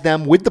advertise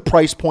them with the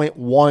price point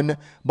one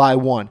by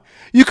one.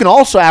 You can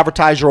also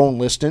advertise your own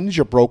listings,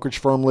 your brokerage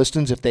firm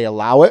listings, if they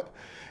allow it.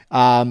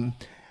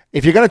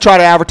 If you're going to try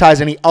to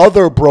advertise any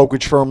other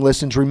brokerage firm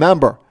listings,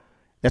 remember,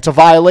 that's a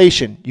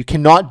violation. You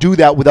cannot do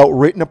that without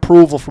written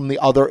approval from the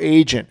other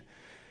agent.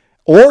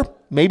 Or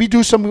maybe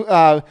do something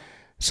with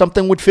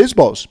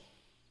FSBOs.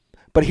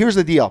 But here's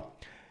the deal.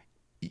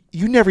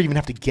 you never even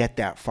have to get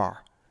that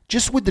far.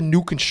 Just with the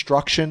new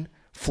construction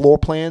floor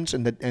plans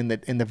and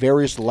the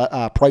various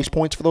price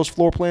points for those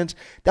floor plans,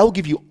 that will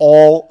give you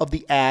all of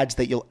the ads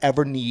that you'll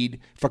ever need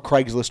for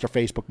Craigslist or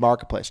Facebook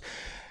Marketplace.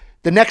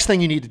 The next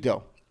thing you need to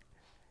do,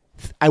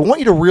 I want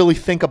you to really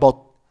think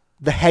about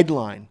the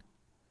headline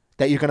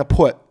that you're going to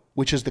put,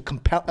 which is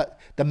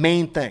the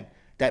main thing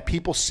that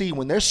people see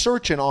when they're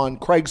searching on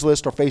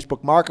Craigslist or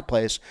Facebook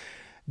Marketplace.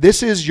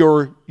 This is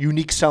your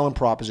unique selling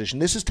proposition.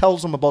 This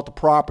tells them about the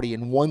property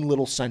in one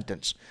little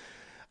sentence.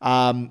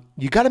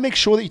 You got to make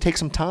sure that you take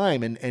some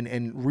time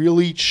and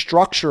really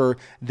structure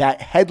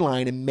that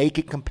headline and make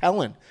it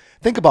compelling.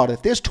 Think about it.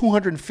 If there's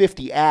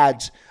 250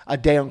 ads a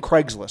day on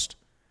Craigslist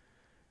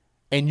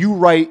and you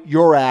write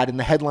your ad and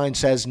the headline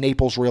says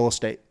Naples Real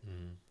Estate,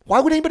 why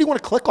would anybody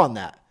want to click on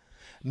that?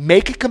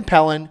 Make it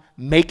compelling,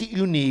 make it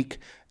unique,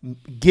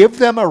 give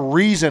them a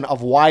reason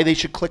of why they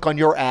should click on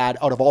your ad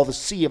out of all the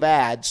sea of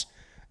ads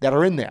that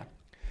are in there.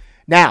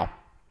 Now,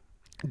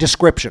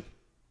 description.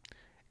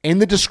 In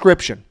the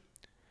description,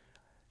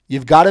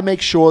 you've got to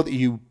make sure that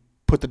you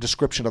put the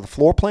description of the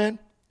floor plan,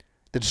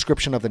 the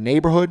description of the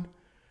neighborhood,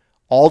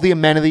 all the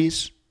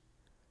amenities.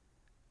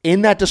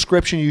 In that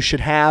description, you should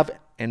have,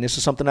 and this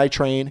is something I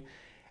train,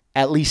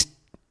 at least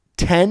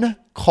 10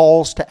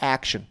 calls to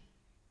action.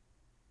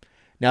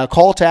 Now, a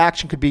call to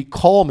action could be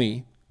call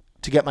me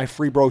to get my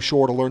free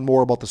brochure to learn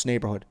more about this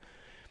neighborhood.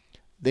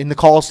 In the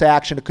calls to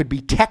action, it could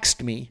be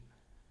text me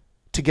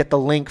to get the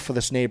link for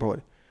this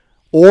neighborhood.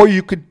 Or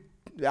you could,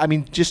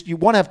 you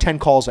want to have 10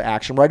 calls to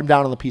action. Write them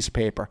down on a piece of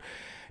paper.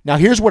 Now,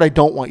 here's what I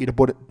don't want you to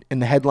put in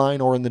the headline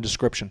or in the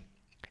description.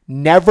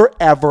 Never,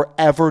 ever,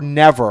 ever,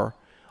 never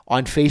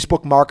on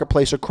Facebook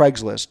Marketplace or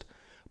Craigslist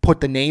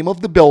put the name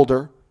of the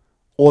builder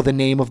or the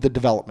name of the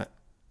development.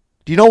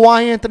 Do you know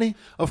why, Anthony?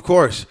 Of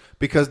course,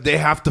 because they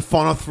have to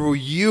funnel through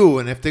you,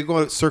 and if they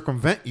go to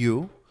circumvent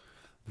you,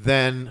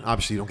 then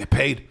obviously you don't get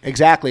paid.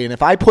 Exactly, and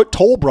if I put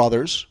Toll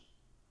Brothers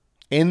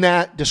in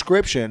that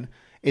description,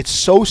 it's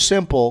so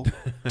simple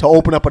to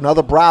open up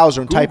another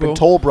browser and type in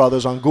Toll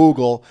Brothers on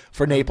Google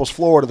for Naples,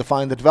 Florida to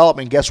find the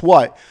development. And guess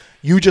what?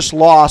 You just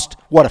lost,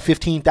 a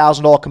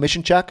 $15,000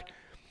 commission check?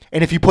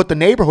 And if you put the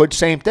neighborhood,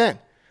 same thing.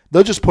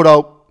 They'll just put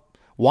out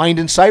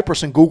Wyandotte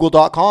Cypress in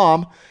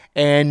Google.com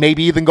and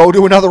maybe even go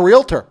to another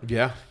realtor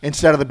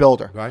instead of the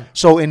builder. Right.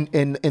 So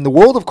in the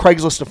world of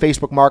Craigslist and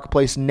Facebook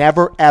Marketplace,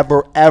 never,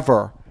 ever,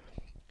 ever,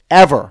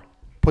 ever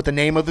put the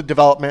name of the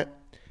development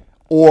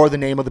or the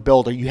name of the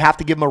builder. You have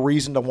to give them a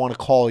reason to want to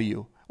call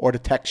you or to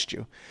text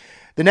you.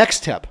 The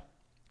next tip,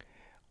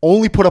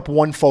 only put up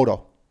one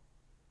photo.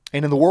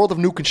 And in the world of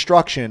new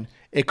construction,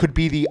 it could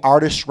be the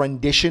artist's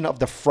rendition of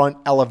the front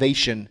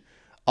elevation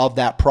of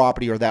that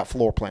property or that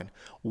floor plan.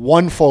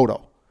 One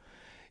photo.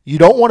 You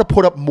don't want to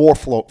put up more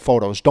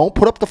photos. Don't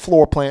put up the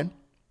floor plan.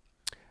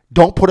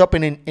 Don't put up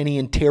any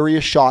interior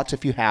shots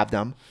if you have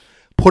them.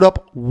 Put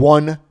up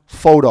one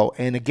photo.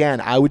 And again,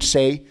 I would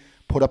say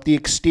put up the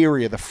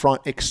exterior, the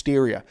front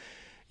exterior.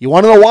 You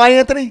want to know why,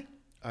 Anthony?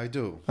 I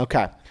do.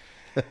 Okay.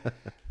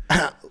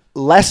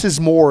 Less is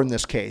more in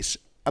this case.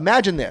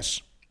 Imagine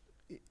this.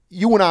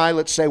 You and I,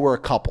 let's say we're a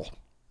couple,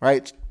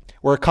 right?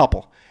 We're a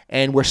couple.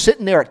 And we're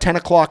sitting there at 10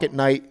 o'clock at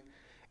night,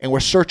 and we're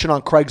searching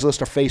on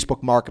Craigslist or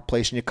Facebook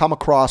Marketplace, and you come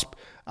across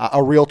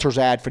a realtor's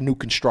ad for new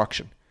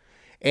construction.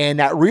 And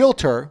that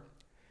realtor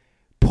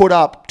put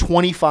up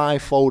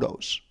 25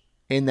 photos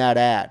in that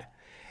ad.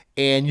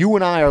 And you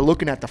and I are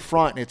looking at the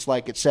front, and it's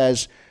like it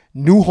says,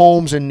 new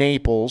homes in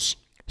Naples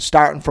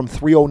starting from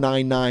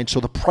 $3,099. So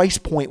the price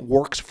point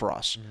works for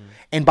us. Mm-hmm.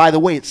 And by the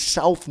way, it's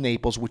South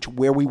Naples,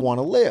 where we want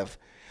to live.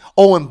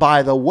 Oh, and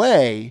by the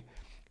way,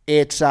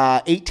 it's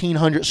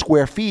 1,800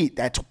 square feet.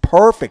 That's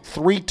perfect.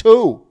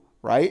 3.2,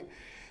 right?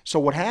 So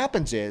what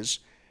happens is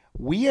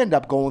we end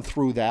up going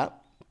through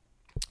that,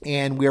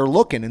 and we're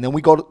looking, and then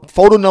we go to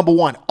photo number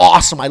one.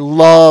 Awesome. I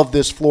love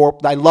this floor.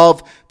 I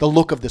love the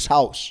look of this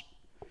house.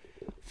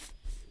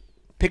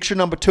 Picture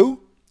number two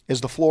is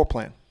the floor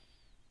plan.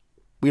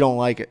 We don't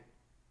like it.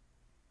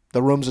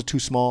 The rooms are too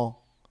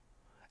small.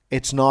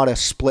 It's not a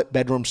split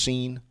bedroom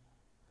scene.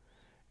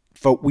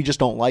 We just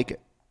don't like it.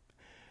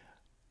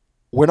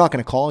 We're not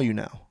going to call you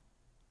now.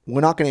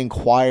 We're not going to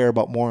inquire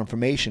about more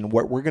information.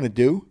 What we're going to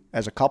do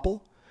as a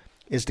couple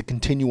is to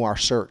continue our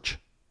search.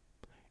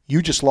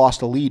 You just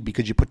lost a lead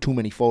because you put too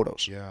many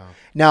photos. Yeah.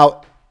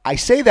 Now, I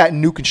say that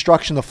in new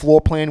construction, the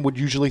floor plan would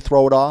usually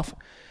throw it off.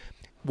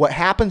 What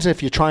happens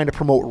if you're trying to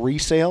promote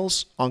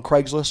resales on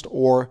Craigslist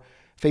or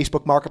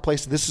Facebook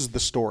Marketplace? This is the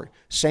story.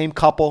 Same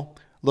couple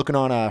looking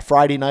on a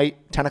Friday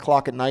night, 10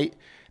 o'clock at night.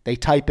 They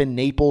type in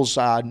Naples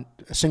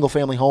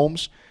single-family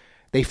homes.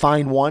 They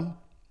find one.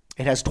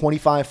 It has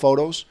 25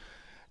 photos.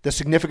 The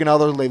significant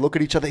other, they look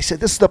at each other. They say,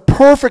 this is the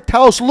perfect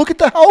house. Look at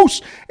the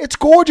house. It's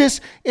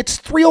gorgeous. It's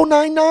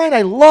 $3,099.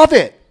 I love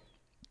it.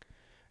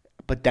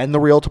 But then the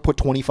realtor put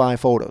 25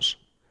 photos.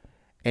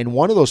 And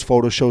one of those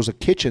photos shows a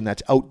kitchen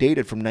that's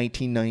outdated from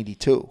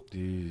 1992.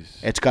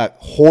 Jeez. It's got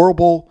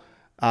horrible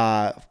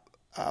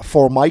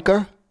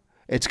formica.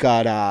 It's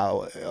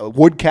got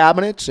wood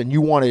cabinets, and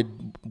you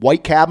wanted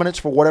white cabinets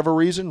for whatever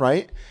reason,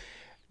 right?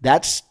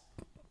 That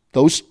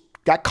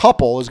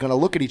couple is going to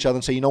look at each other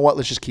and say, you know what,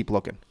 let's just keep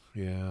looking.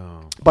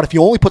 Yeah. But if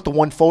you only put the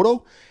one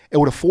photo, it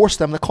would have forced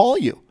them to call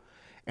you.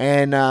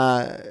 And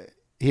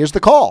here's the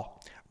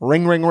call.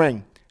 Ring, ring,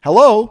 ring.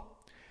 Hello?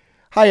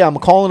 Hi, I'm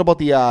calling about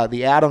the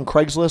ad on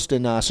Craigslist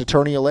in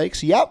Saturnia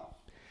Lakes. Yep.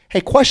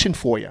 Hey, question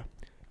for you.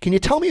 Can you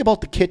tell me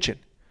about the kitchen?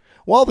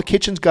 Well, the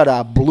kitchen's got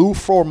a blue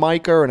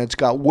Formica and it's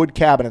got wood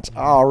cabinets.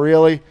 Oh,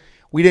 really?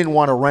 We didn't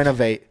want to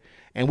renovate,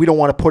 and we don't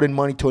want to put in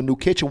money to a new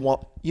kitchen.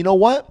 Well, you know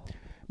what,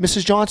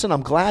 Mrs. Johnson,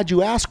 I'm glad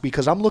you asked,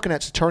 because I'm looking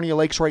at Saturnia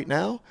Lakes right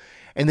now,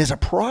 and there's a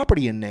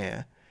property in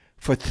there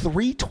for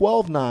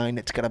 $312,900.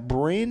 It's got a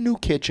brand new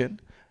kitchen,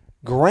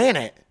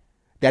 granite,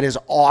 that is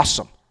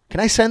awesome. Can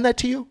I send that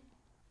to you?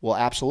 Well,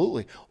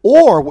 absolutely.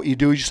 Or what you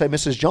do is you say,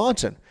 Mrs.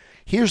 Johnson,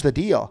 here's the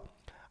deal.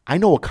 I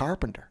know a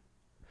carpenter.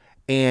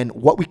 And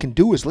what we can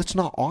do is let's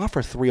not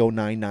offer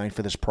 $309,900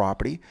 for this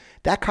property.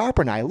 That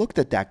carpenter, I looked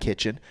at that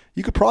kitchen.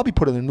 You could probably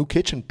put in a new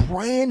kitchen,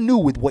 brand new,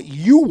 with what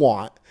you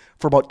want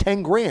for about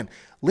 $10,000.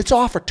 Let's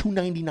offer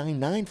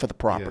 $299,900 for the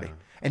property. Yeah.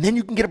 And then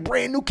you can get a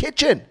brand new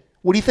kitchen.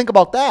 What do you think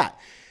about that?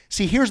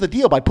 See, here's the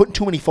deal. By putting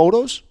too many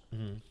photos,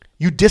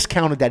 you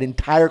discounted that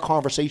entire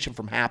conversation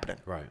from happening.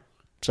 Right.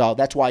 So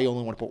that's why you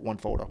only want to put one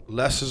photo.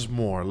 Less is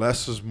more.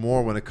 Less is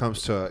more when it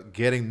comes to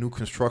getting new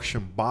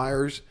construction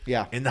buyers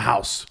in the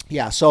house.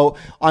 Yeah. So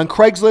on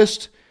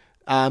Craigslist,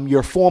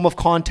 your form of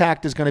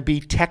contact is going to be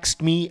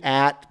text me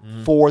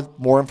for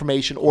more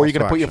information, or you're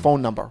going to put your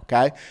phone number.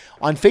 Okay.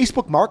 On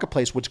Facebook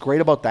Marketplace, what's great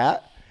about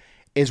that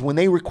is when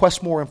they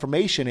request more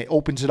information, it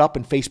opens it up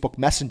in Facebook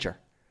Messenger.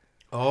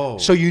 Oh.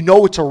 So you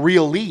know it's a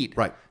real lead.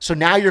 Right. So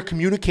now you're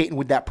communicating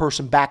with that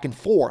person back and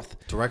forth.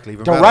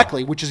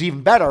 Directly, which is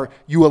even better.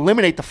 You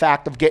eliminate the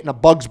fact of getting a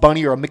Bugs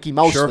Bunny or a Mickey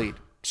Mouse lead.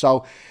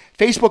 So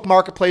Facebook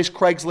Marketplace,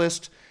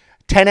 Craigslist,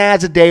 10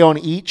 ads a day on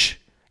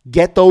each.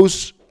 Get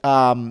those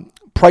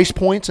price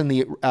points and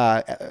the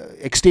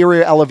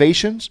exterior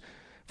elevations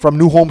from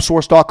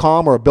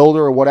newhomesource.com or a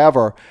builder or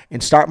whatever,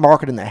 and start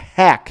marketing the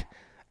heck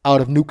out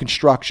of new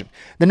construction.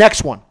 The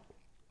next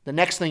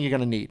thing you're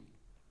going to need,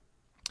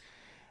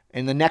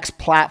 and the next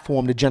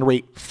platform to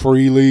generate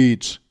free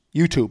leads,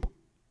 YouTube.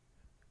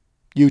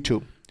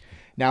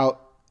 Now,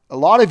 a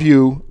lot of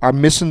you are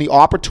missing the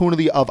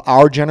opportunity of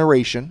our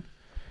generation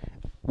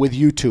with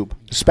YouTube,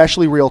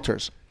 especially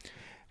realtors.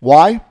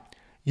 Why?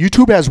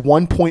 YouTube has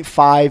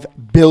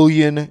 1.5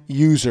 billion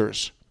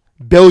users.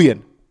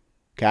 Billion.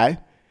 Okay?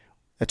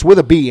 That's with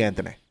a B,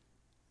 Anthony.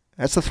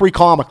 That's the 3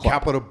 comma club.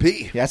 Capital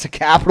B. That's a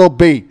capital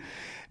B.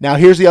 Now,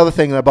 here's the other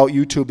thing about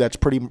YouTube that's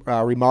pretty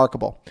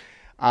remarkable.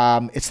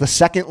 It's the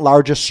second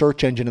largest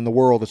search engine in the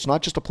world. It's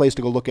not just a place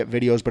to go look at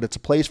videos, but it's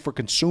a place for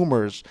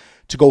consumers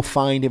to go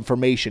find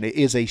information. It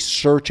is a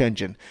search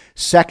engine.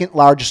 Second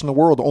largest in the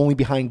world, only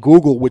behind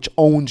Google, which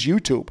owns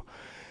YouTube.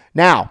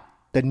 Now,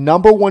 the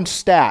number one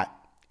stat,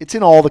 it's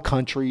in all the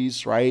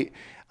countries, right?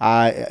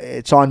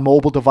 It's on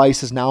mobile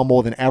devices now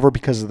more than ever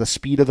because of the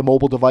speed of the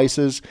mobile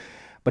devices.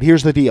 But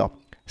here's the deal.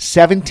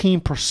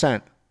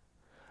 17%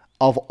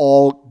 of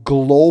all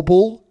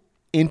global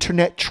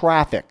internet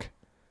traffic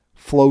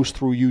flows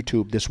through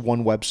YouTube, this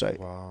one website.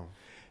 Wow.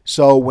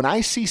 So when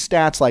I see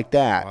stats like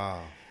that,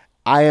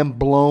 I am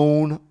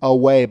blown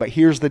away. But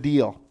here's the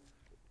deal.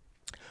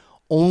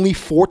 Only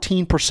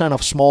 14%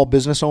 of small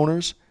business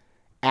owners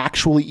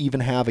actually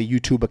even have a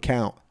YouTube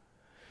account.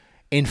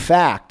 In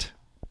fact,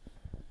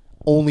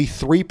 only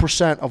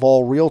 3% of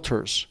all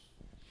realtors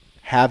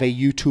have a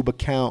YouTube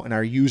account and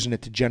are using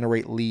it to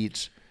generate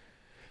leads.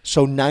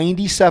 So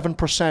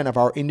 97% of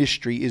our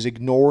industry is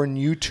ignoring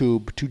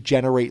YouTube to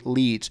generate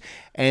leads.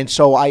 And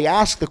so I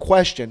ask the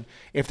question,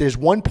 if there's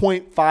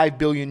 1.5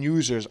 billion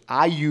users,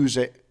 I use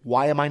it,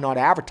 why am I not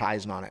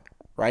advertising on it,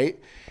 right?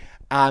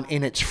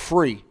 And it's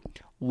free.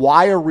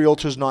 Why are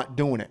realtors not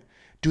doing it?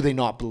 Do they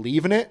not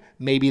believe in it?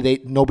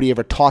 Maybe nobody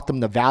ever taught them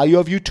the value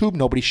of YouTube.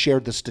 Nobody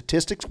shared the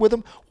statistics with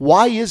them.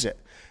 Why is it?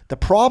 The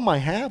problem I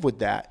have with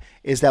that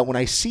is that when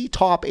I see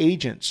top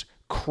agents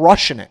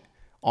crushing it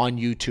on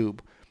YouTube,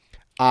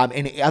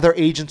 and other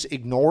agents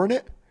ignoring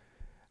it,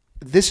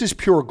 this is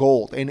pure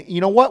gold. And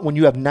you know what? When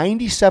you have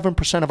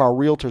 97% of our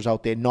realtors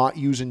out there not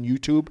using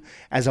YouTube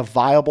as a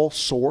viable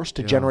source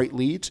to generate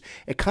leads,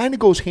 it kind of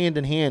goes hand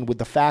in hand with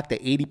the fact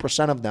that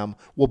 80% of them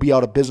will be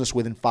out of business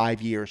within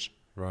 5 years.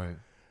 Right.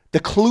 The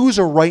clues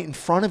are right in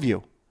front of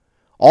you.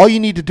 All you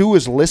need to do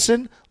is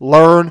listen,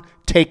 learn,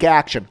 take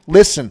action.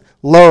 Listen,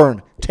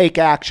 learn, take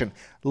action.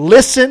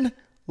 Listen,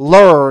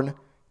 learn,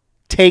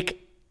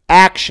 take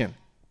action.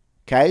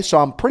 Okay, so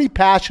I'm pretty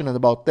passionate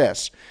about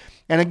this.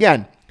 And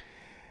again,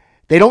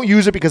 they don't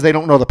use it because they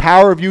don't know the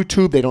power of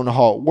YouTube. They don't know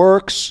how it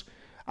works.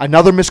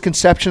 Another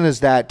misconception is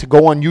that to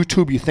go on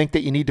YouTube, you think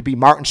that you need to be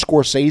Martin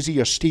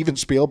Scorsese or Steven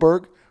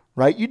Spielberg,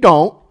 right? You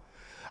don't.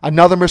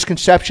 Another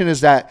misconception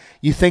is that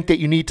you think that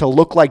you need to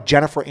look like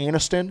Jennifer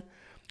Aniston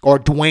or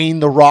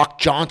Dwayne "The Rock"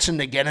 Johnson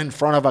to get in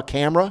front of a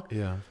camera.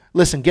 Yeah.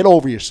 Listen, get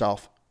over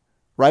yourself,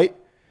 right?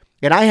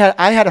 And I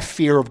had a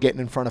fear of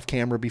getting in front of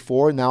camera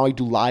before, and now I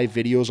do live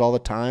videos all the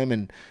time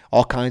and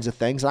all kinds of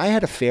things. And I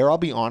had a fear, I'll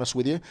be honest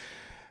with you.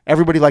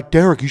 Everybody like,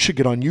 Derek, you should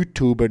get on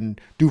YouTube and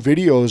do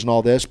videos and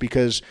all this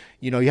because,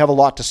 you have a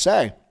lot to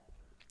say.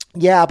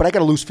 Yeah, but I got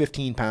to lose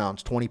 15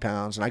 pounds, 20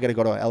 pounds, and I got to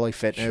go to LA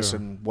Fitness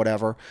and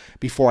whatever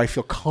before I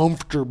feel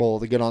comfortable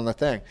to get on the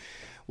thing.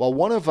 Well,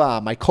 one of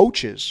my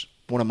coaches,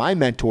 one of my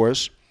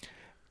mentors,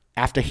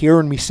 after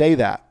hearing me say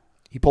that,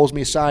 he pulls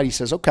me aside. He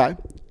says, okay,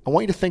 I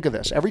want you to think of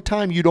this. Every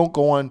time you don't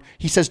go on,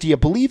 he says, do you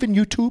believe in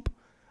YouTube?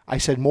 I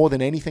said, more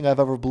than anything I've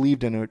ever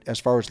believed in it as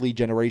far as lead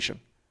generation.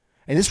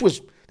 And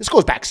this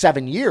goes back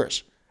 7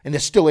 years, and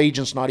there's still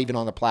agents not even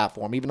on the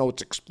platform, even though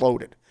it's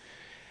exploded.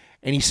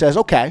 And he says,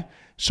 okay,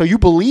 so you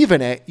believe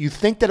in it. You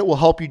think that it will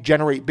help you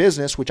generate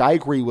business, which I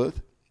agree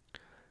with.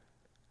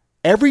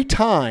 Every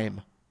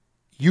time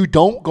you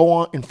don't go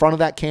on in front of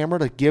that camera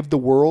to give the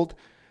world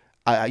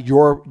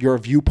your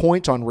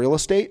viewpoints on real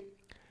estate,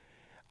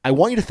 I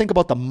want you to think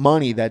about the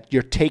money that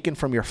you're taking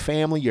from your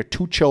family, your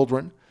 2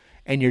 children,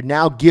 and you're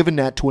now giving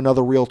that to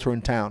another realtor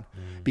in town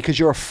because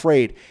you're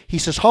afraid. He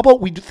says, how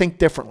about we think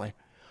differently?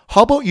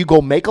 How about you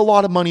go make a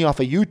lot of money off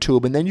of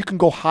YouTube, and then you can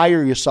go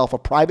hire yourself a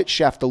private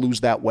chef to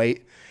lose that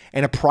weight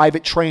and a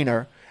private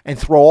trainer and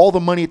throw all the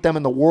money at them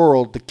in the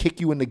world to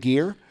kick you into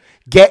gear?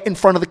 Get in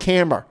front of the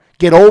camera.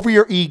 Get over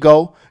your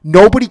ego.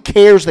 Nobody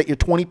cares that you're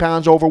 20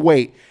 pounds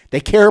overweight. They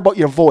care about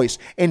your voice.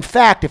 In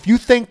fact, if you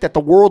think that the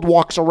world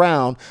walks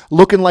around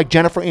looking like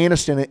Jennifer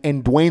Aniston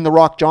and Dwayne The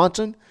Rock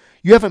Johnson,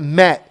 you haven't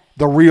met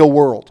the real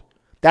world.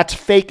 That's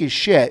fake as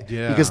shit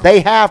because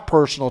they have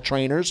personal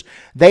trainers.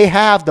 They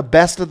have the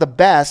best of the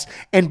best.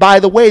 And by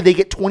the way, they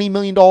get $20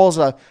 million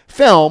a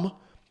film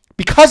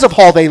because of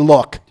how they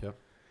look. Yep.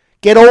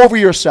 Get over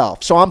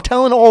yourself. So I'm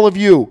telling all of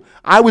you,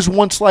 I was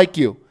once like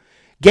you.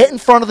 Get in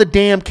front of the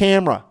damn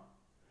camera.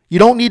 You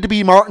don't need to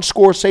be Martin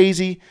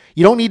Scorsese.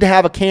 You don't need to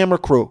have a camera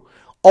crew.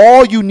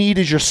 All you need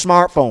is your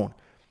smartphone.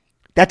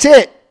 That's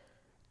it.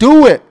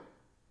 Do it.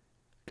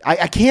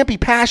 I can't be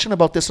passionate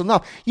about this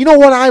enough. You know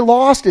what I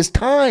lost is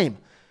time.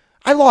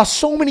 I lost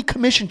so many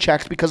commission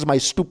checks because of my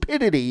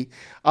stupidity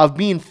of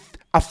being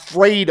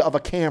afraid of a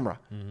camera.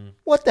 Mm-hmm.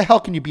 What the hell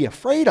can you be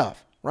afraid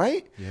of,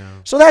 right? Yeah.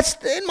 So that's,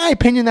 in my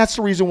opinion, that's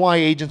the reason why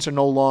agents are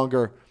no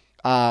longer,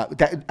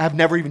 that have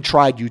never even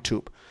tried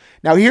YouTube.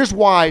 Now, here's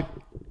why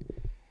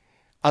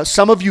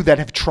some of you that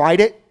have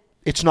tried it,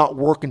 it's not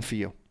working for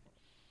you.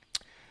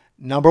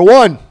 Number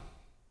one,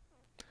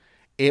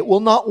 it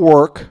will not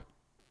work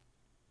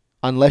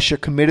unless you're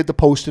committed to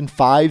posting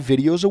 5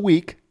 videos a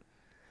week,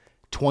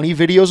 20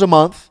 videos a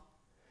month,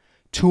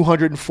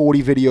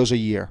 240 videos a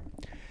year.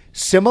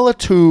 Similar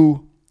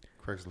to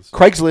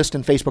Craigslist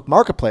and Facebook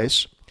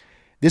Marketplace,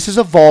 this is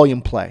a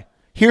volume play.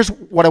 Here's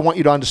what I want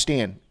you to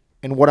understand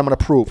and what I'm going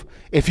to prove.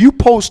 If you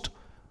post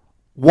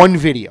one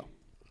video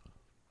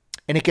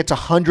and it gets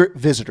 100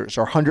 visitors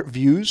or 100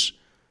 views,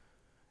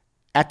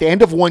 at the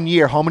end of 1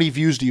 year, how many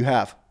views do you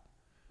have?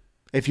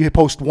 If you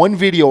post one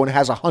video and it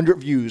has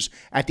 100 views,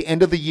 at the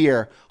end of the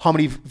year, how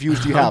many views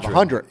do you have?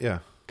 100. Yeah.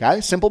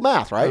 Okay? Simple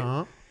math, right?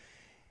 Uh-huh.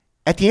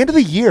 At the end of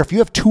the year, if you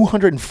have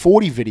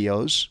 240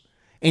 videos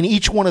and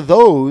each one of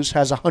those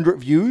has 100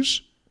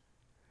 views,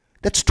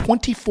 that's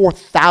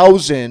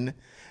 24,000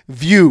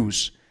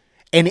 views.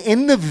 And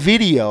in the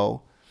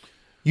video,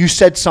 you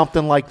said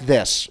something like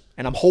this.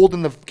 And I'm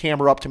holding the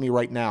camera up to me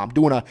right now. I'm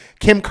doing a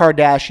Kim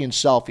Kardashian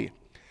selfie.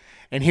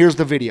 And here's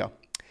the video.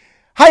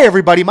 Hi,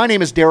 everybody. My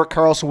name is Derek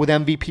Carlson with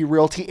MVP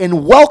Realty,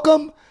 and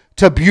welcome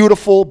to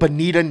beautiful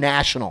Bonita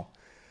National.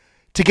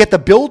 To get the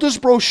builder's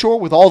brochure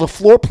with all the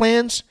floor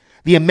plans,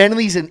 the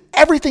amenities, and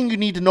everything you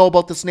need to know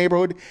about this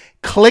neighborhood,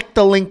 click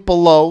the link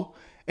below,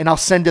 and I'll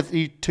send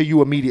it to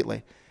you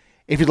immediately.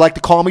 If you'd like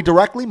to call me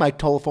directly, my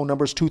telephone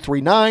number is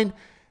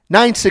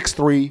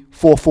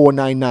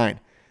 239-963-4499.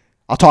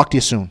 I'll talk to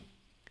you soon.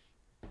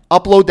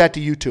 Upload that to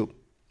YouTube.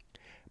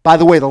 By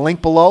the way, the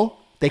link below,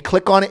 they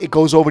click on it, it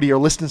goes over to your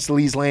Listings to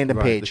Leads landing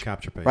page. The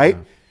capture page. Right?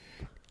 Yeah.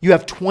 You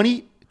have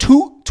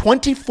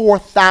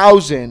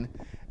 24,000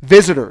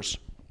 visitors.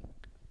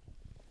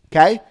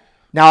 Okay?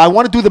 Now, I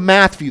want to do the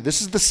math for you.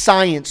 This is the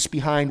science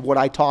behind what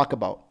I talk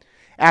about.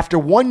 After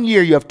 1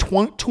 year, you have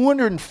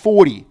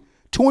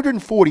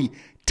 240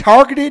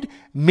 targeted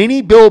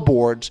mini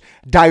billboards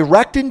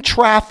directing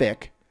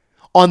traffic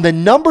on the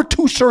number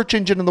 2 search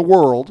engine in the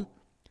world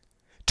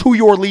to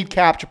your lead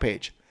capture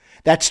page.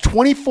 That's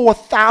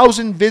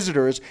 24,000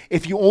 visitors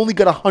if you only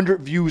got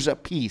 100 views a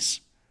piece.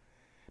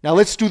 Now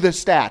let's do the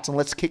stats and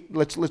let's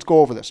go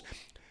over this.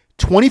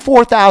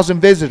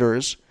 24,000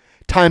 visitors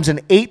times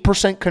an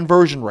 8%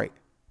 conversion rate.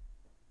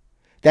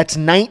 That's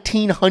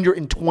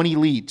 1,920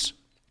 leads.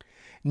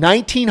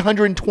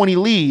 1,920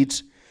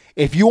 leads,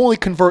 if you only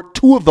convert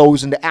 2 of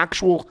those into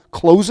actual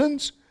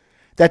closings,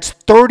 that's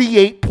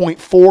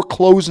 38.4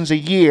 closings a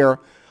year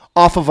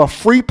off of a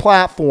free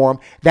platform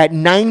that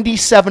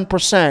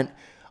 97%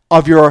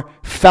 of your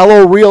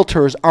fellow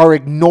realtors are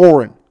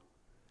ignoring.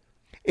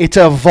 It's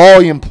a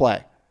volume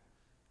play.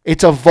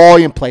 It's a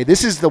volume play.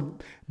 This is the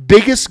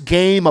biggest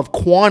game of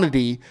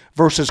quantity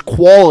versus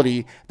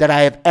quality that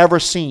I have ever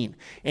seen.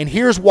 And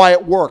here's why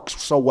it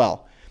works so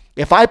well.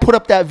 If I put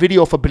up that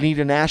video for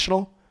Bonita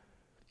National,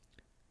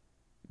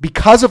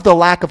 because of the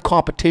lack of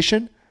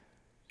competition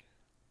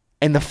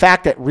and the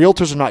fact that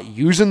realtors are not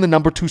using the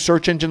number 2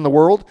 search engine in the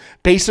world,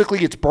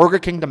 basically it's Burger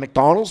King to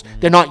McDonald's,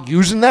 they're not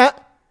using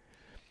that,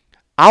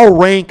 I'll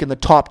rank in the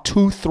top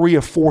 2, 3,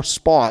 or 4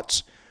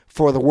 spots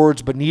for the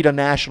words Bonita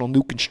National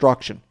new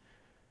construction.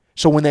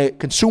 So when the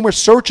consumer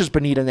searches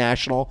Bonita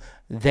National,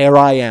 there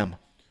I am.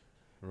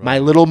 Right. My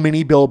little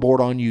mini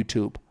billboard on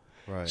YouTube.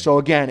 Right. So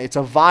again, it's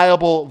a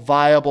viable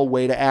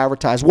way to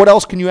advertise. What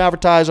else can you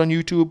advertise on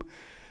YouTube?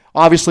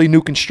 Obviously,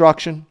 new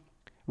construction,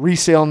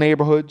 resale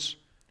neighborhoods,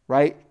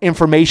 right?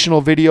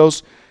 Informational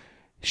videos.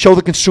 Show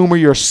the consumer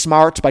your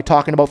smarts by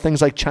talking about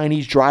things like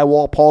Chinese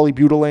drywall,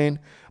 polybutylene,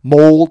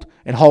 mold,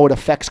 and how it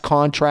affects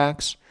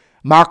contracts.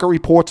 Market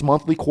reports,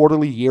 monthly,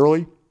 quarterly,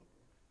 yearly.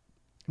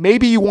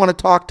 Maybe you want to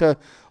talk to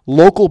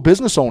local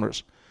business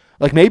owners.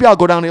 Like maybe I'll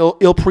go down to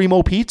Il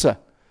Primo Pizza,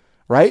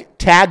 right?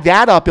 Tag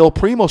that up, Il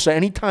Primo. So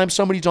anytime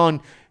somebody's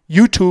on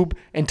YouTube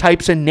and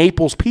types in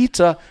Naples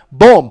Pizza,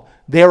 boom,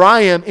 there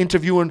I am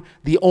interviewing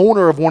the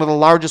owner of one of the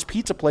largest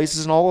pizza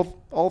places in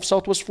all of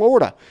Southwest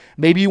Florida.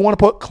 Maybe you want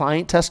to put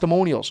client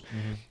testimonials.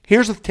 Mm-hmm.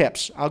 Here's the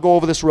tips. I'll go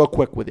over this real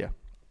quick with you.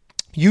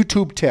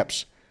 YouTube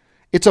tips.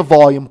 It's a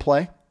volume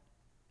play.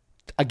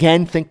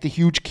 Again, think the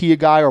huge Kia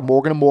guy or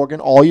Morgan & Morgan.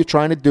 All you're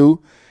trying to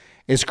do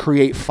is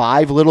create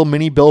 5 little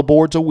mini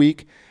billboards a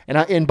week.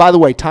 And by the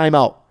way, time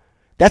out.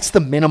 That's the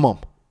minimum.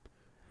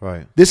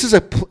 Right. This is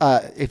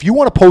if you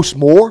want to post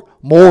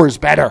more is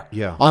better.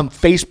 Yeah. On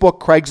Facebook,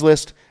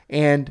 Craigslist,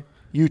 and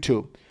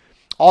YouTube.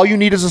 All you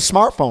need is a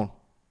smartphone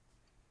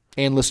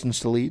and listens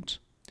to leads.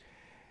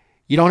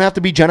 You don't have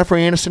to be Jennifer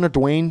Aniston or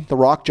Dwayne The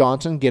Rock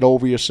Johnson. Get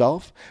over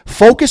yourself.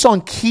 Focus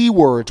on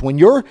keywords. When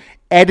you're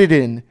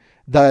editing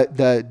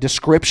the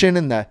description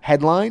and the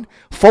headline,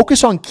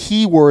 focus on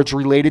keywords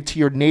related to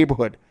your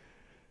neighborhood.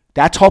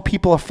 That's how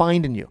people are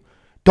finding you.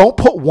 Don't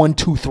put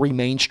 123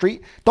 Main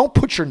Street. Don't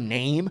put your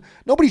name.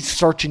 Nobody's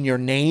searching your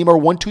name or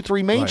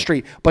 123 Main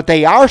Street, but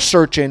they are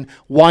searching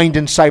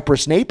Winding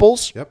Cypress,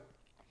 Naples. Yep.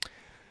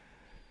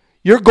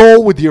 Your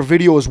goal with your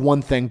video is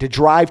one thing, to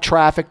drive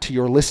traffic to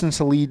your Listen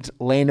to Leads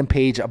landing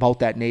page about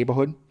that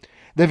neighborhood.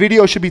 The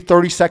video should be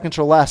 30 seconds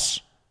or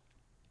less.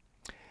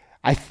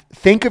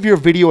 Think of your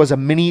video as a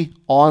mini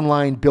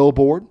online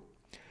billboard.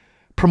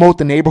 Promote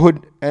the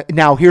neighborhood.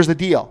 Now, here's the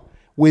deal.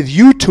 With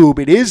YouTube,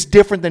 it is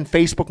different than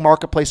Facebook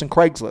Marketplace and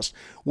Craigslist.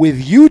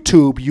 With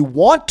YouTube, you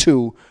want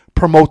to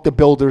promote the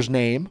builder's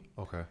name.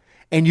 Okay.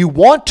 And you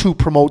want to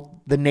promote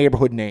the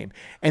neighborhood name.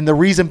 And the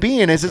reason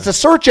being is it's a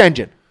search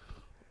engine.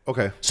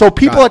 Okay. So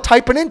people are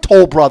typing in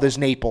Toll Brothers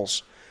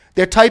Naples.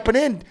 They're typing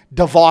in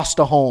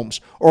DeVosta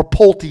Homes or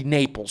Pulte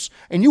Naples.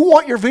 And you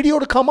want your video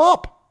to come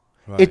up.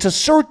 Right. It's a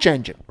search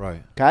engine.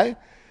 Right. Okay?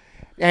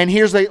 And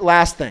here's the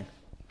last thing.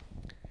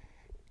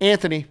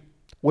 Anthony,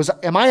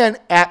 am I an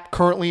app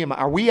currently?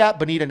 Are we at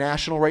Bonita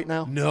National right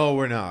now? No,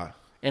 we're not.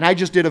 And I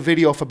just did a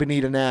video for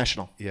Bonita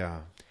National.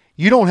 Yeah.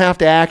 You don't have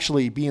to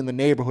actually be in the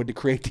neighborhood to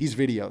create these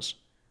videos.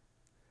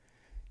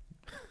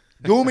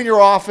 Do them in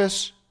your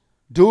office.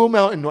 Do them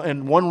out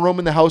in one room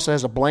in the house that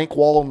has a blank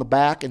wall on the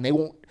back, and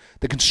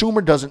the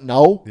consumer doesn't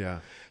know.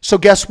 Yeah. So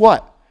guess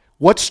what?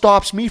 What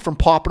stops me from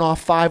popping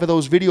off 5 of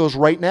those videos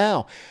right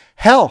now?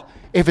 Hell,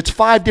 if it's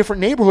 5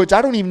 different neighborhoods,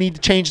 I don't even need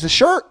to change the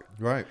shirt.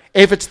 Right.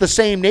 If it's the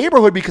same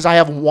neighborhood because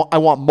I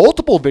want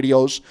multiple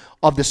videos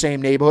of the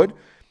same neighborhood,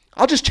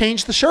 I'll just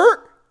change the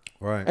shirt.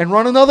 Right. And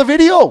run another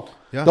video.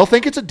 Yeah. They'll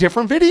think it's a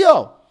different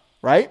video,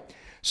 right?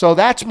 So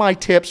that's my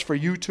tips for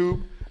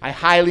YouTube. I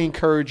highly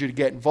encourage you to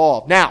get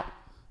involved. Now,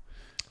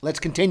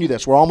 let's continue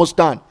this. We're almost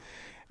done.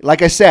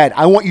 Like I said,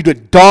 I want you to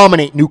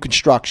dominate new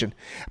construction.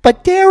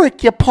 But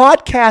Derek, your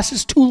podcast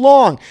is too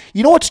long.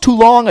 You know what's too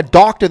long? A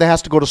doctor that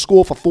has to go to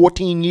school for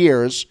 14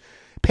 years,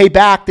 pay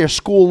back their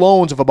school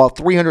loans of about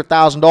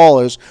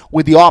 $300,000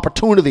 with the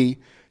opportunity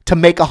to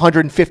make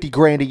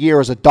 $150,000 a year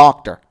as a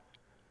doctor.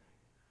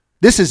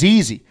 This is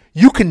easy.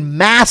 You can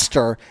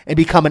master and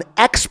become an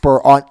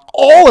expert on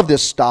all of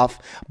this stuff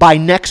by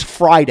next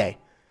Friday.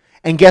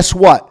 And guess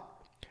what?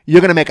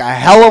 You're going to make a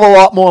hell of a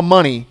lot more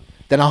money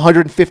than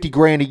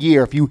 $150,000 a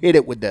year if you hit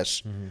it with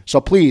this. Mm-hmm. So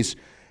please,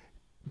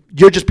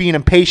 you're just being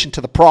impatient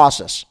to the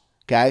process,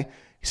 okay?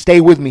 Stay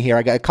with me here.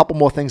 I got a couple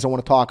more things I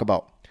want to talk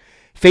about.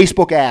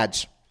 Facebook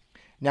ads.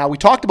 Now, we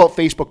talked about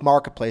Facebook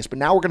Marketplace, but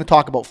now we're going to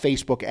talk about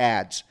Facebook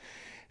ads.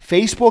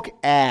 Facebook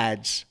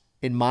ads,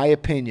 in my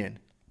opinion,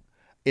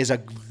 is a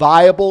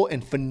viable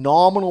and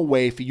phenomenal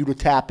way for you to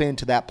tap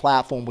into that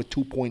platform with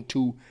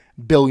 2.2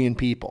 billion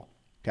people,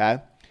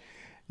 okay?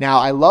 Now,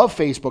 I love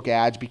Facebook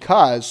ads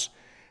because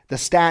the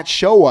stats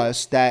show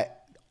us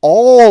that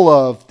all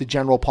of the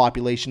general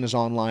population is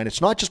online.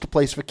 It's not just a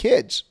place for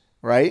kids,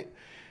 right?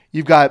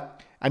 You've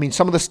got,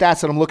 some of the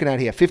stats that I'm looking at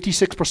here,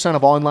 56%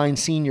 of online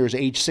seniors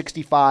age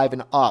 65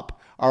 and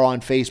up are on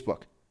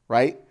Facebook,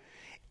 right?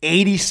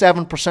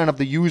 87% of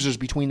the users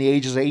between the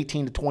ages of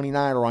 18 to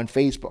 29 are on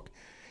Facebook.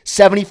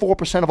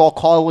 74% of all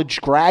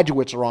college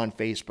graduates are on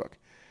Facebook.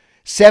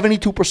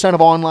 72%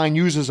 of online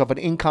users of an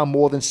income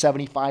more than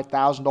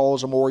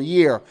 $75,000 or more a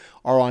year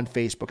are on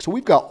Facebook. So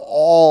we've got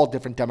all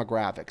different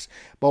demographics.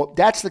 But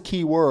that's the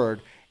key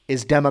word,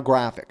 is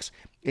demographics.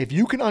 If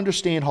you can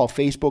understand how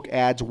Facebook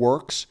ads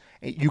works,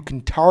 you can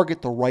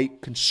target the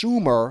right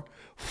consumer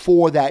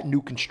for that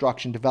new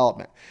construction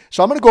development.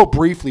 So I'm going to go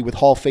briefly with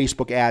how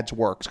Facebook ads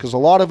works, because a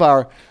lot of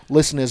our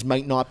listeners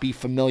might not be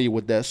familiar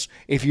with this.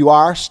 If you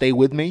are, stay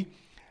with me.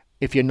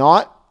 If you're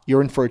not,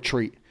 you're in for a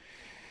treat.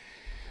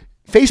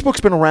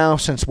 Facebook's been around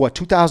since,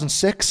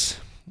 2006?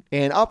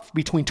 And up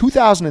between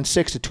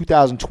 2006 to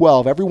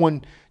 2012,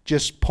 everyone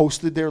just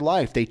posted their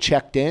life. They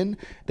checked in.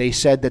 They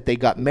said that they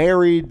got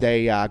married.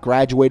 They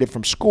graduated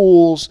from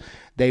schools.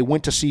 They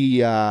went to see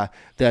the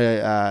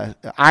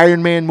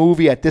Iron Man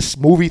movie at this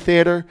movie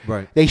theater.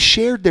 Right. They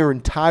shared their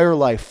entire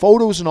life,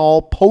 photos and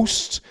all,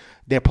 posts,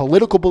 their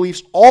political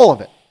beliefs, all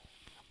of it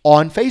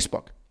on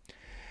Facebook.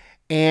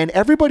 And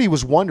everybody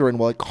was wondering,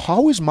 well, like,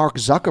 how is Mark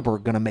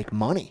Zuckerberg going to make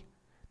money?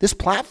 This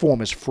platform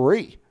is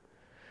free.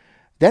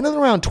 Then in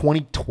around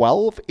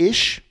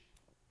 2012-ish,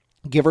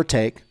 give or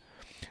take,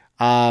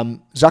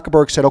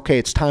 Zuckerberg said, okay,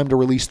 it's time to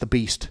release the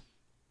beast.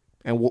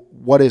 And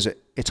what is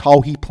it? It's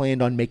how he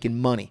planned on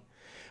making money.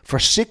 For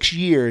 6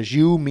 years,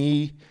 you,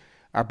 me,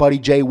 our buddy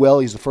Jay Will,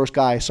 he's the first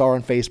guy I saw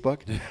on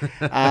Facebook,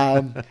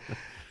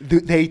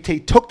 they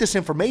took this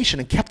information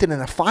and kept it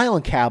in a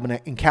filing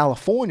cabinet in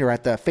California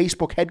at the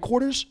Facebook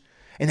headquarters.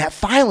 And that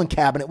filing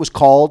cabinet was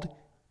called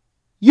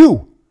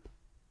you.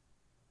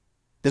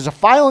 There's a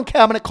filing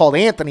cabinet called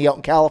Anthony out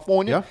in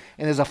California,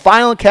 and there's a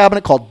filing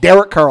cabinet called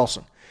Derek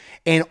Carlson.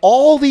 And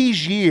all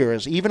these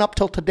years, even up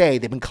till today,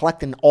 they've been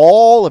collecting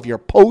all of your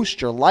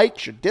posts, your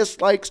likes, your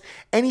dislikes,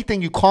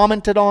 anything you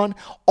commented on,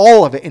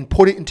 all of it, and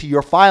put it into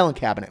your filing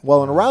cabinet.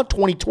 Well, in around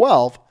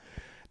 2012,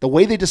 the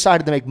way they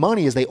decided to make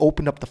money is they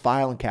opened up the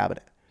filing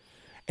cabinet.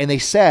 And they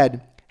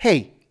said,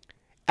 hey,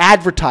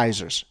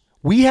 advertisers,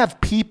 we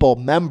have people,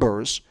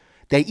 members,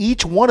 that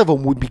each one of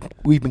them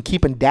we've been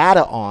keeping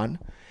data on,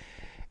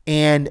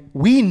 and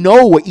we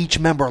know what each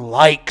member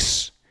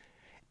likes.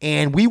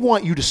 And we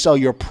want you to sell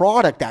your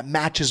product that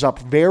matches up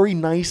very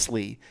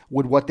nicely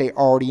with what they're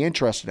already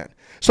interested in.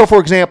 So, for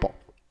example,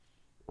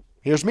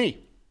 here's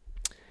me.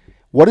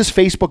 What does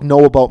Facebook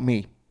know about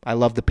me? I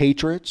love the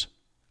Patriots.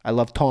 I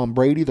love Tom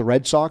Brady, the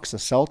Red Sox, the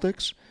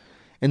Celtics.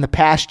 In the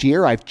past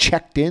year, I've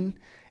checked in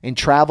and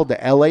traveled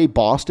to LA,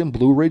 Boston,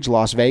 Blue Ridge,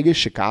 Las Vegas,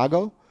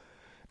 Chicago.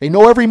 They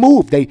know every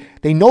move. They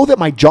know that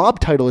my job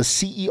title is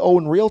CEO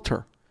and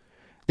Realtor.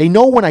 They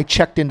know when I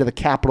checked into the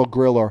Capitol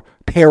Grill or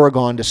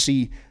Paragon to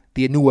see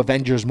the new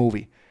Avengers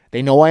movie.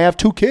 They know I have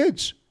 2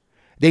 kids.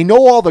 They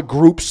know all the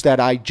groups that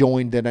I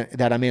joined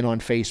that I'm in on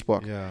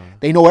Facebook. Yeah.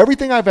 They know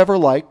everything I've ever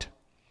liked.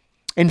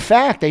 In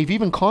fact, they've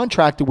even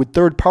contracted with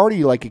third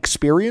party like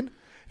Experian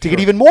to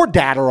get even more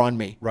data on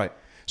me. Right.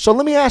 So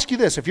let me ask you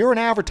this. If you're an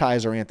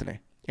advertiser, Anthony,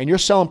 and you're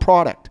selling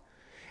product,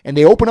 and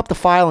they open up the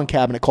filing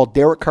cabinet called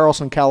Derek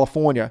Carlson,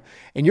 California,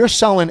 and you're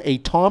selling a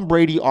Tom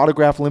Brady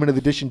autographed limited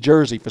edition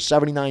jersey for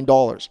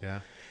 $79. Yeah.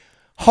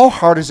 How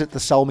hard is it to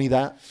sell me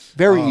that?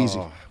 Very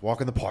easy.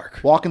 Walk in the park.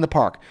 Walk in the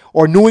park.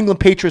 Or New England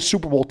Patriots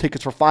Super Bowl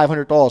tickets for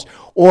 $500.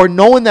 Or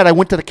knowing that I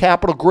went to the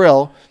Capitol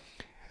Grill,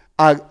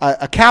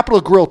 a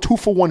Capitol Grill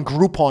 2-for-1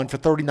 Groupon for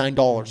 $39.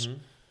 Mm-hmm.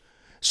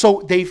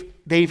 So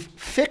they've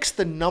fixed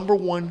the number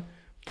one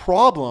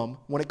problem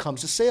when it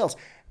comes to sales.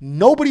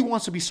 Nobody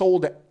wants to be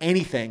sold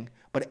anything,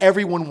 but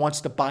everyone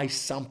wants to buy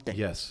something.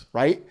 Yes.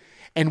 Right?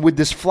 And with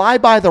this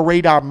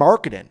fly-by-the-radar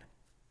marketing,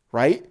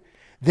 right,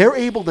 they're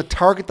able to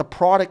target the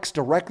products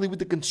directly with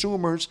the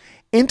consumers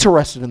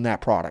interested in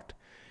that product.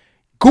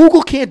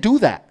 Google can't do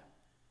that.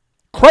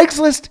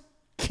 Craigslist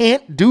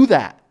can't do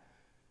that.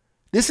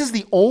 This is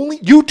the only,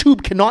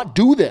 YouTube cannot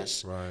do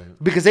this. Right.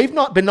 Because they've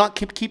not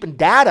keeping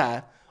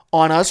data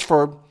on us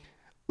for,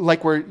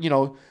 like we're,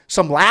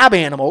 some lab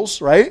animals,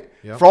 right?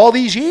 Yep. For all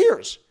these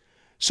years.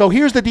 So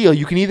here's the deal.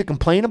 You can either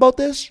complain about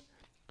this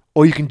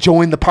or you can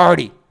join the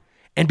party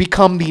and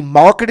become the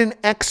marketing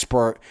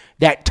expert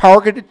that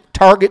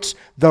targets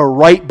the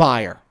right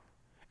buyer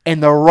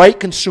and the right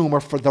consumer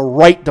for the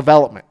right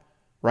development,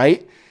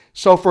 right?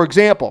 So, for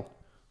example,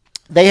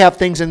 they have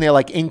things in there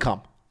like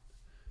income,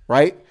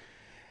 right?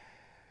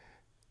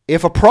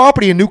 If a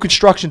property in new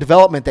construction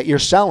development that you're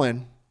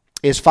selling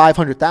is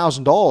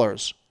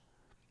 $500,000,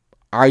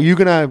 are you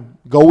going to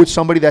go with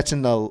somebody that's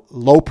in the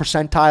low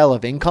percentile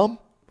of income,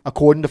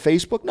 according to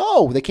Facebook?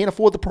 No, they can't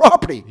afford the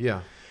property.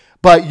 Yeah.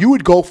 But you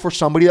would go for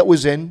somebody that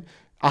was in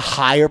a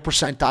higher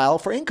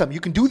percentile for income. You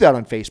can do that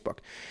on Facebook.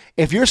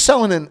 If you're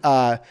selling in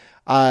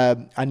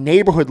a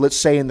neighborhood, let's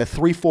say in the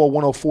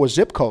 34104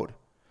 zip code,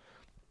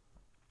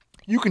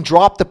 you can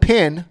drop the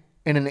pin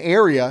in an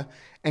area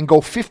and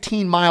go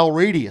 15-mile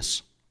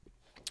radius,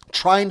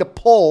 trying to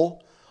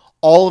pull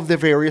all of the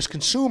various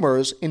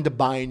consumers into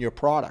buying your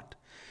product.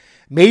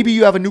 Maybe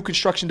you have a new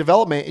construction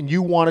development and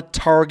you want to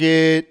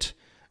target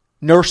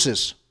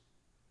nurses.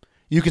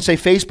 You can say,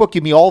 Facebook,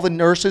 give me all the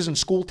nurses and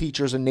school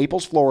teachers in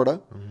Naples, Florida,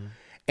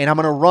 and I'm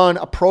going to run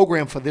a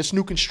program for this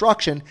new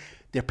construction.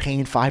 They're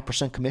paying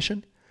 5%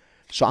 commission.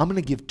 So I'm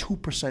going to give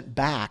 2%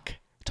 back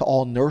to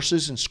all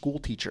nurses and school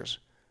teachers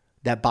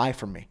that buy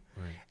from me.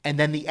 Right. And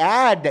then the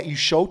ad that you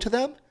show to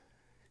them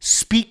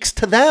speaks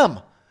to them.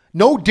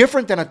 No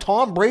different than a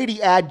Tom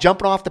Brady ad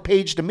jumping off the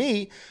page to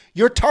me.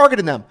 You're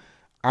targeting them.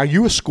 Are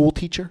you a school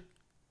teacher?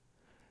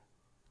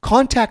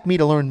 Contact me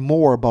to learn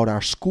more about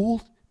our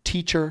school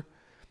teacher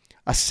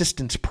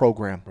assistance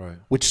program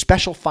with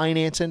special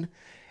financing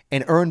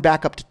and earn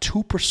back up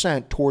to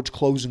 2% towards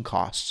closing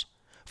costs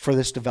for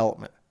this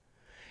development.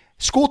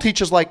 School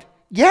teacher's like,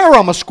 yeah,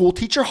 I'm a school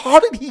teacher. How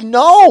did he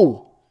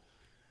know?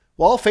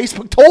 Well,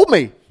 Facebook told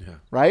me,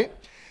 right?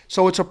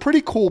 So it's a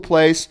pretty cool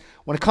place.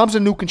 When it comes to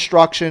new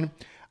construction,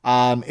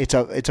 it's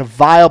a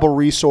viable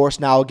resource.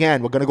 Now,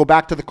 again, we're going to go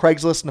back to the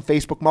Craigslist and the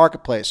Facebook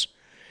Marketplace.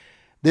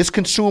 This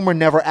consumer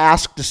never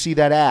asked to see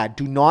that ad.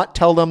 Do not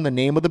tell them the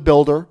name of the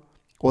builder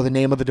or the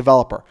name of the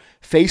developer.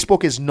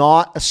 Facebook is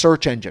not a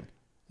search engine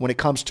when it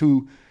comes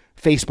to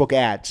Facebook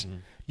ads.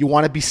 You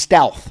want to be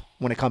stealth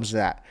when it comes to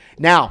that.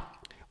 Now,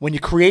 when you're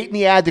creating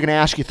the ad, they're going to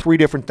ask you 3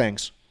 different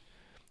things.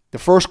 The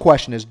first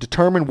question is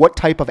determine what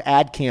type of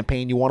ad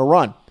campaign you want to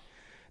run.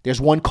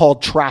 There's one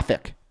called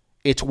traffic.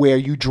 It's where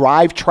you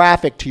drive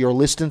traffic to your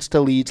listings to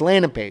leads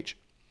landing page.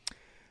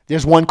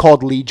 There's one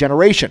called lead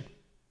generation.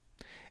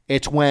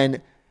 It's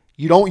when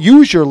you don't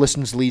use your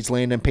listings leads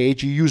landing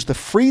page, you use the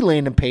free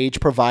landing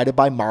page provided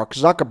by Mark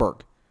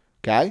Zuckerberg.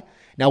 Okay?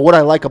 Now, what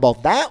I like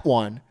about that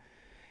one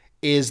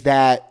is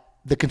that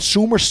the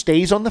consumer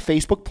stays on the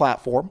Facebook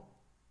platform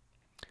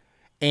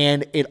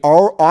and it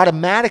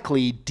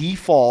automatically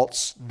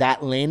defaults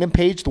that landing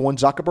page, the one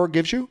Zuckerberg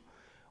gives you,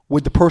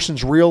 with the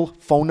person's real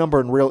phone number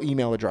and real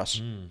email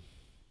address.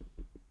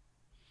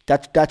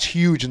 That's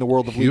huge in the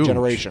world of lead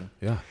generation.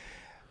 Yeah.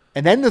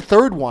 And then the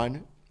third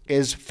one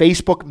is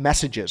Facebook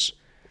messages,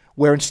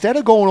 where instead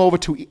of going over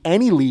to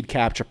any lead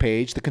capture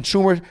page, the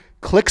consumer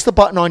clicks the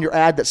button on your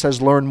ad that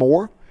says learn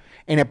more,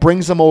 and it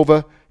brings them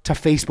over to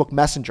Facebook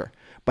Messenger.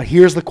 But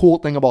here's the cool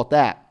thing about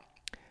that.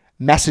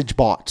 Message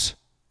bots,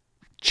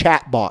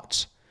 chat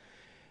bots.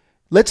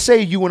 Let's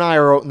say you and I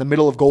are out in the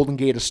middle of Golden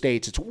Gate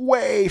Estates. It's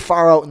way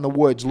far out in the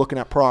woods looking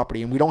at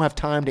property, and we don't have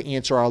time to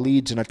answer our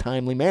leads in a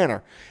timely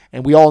manner.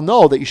 And we all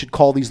know that you should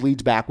call these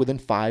leads back within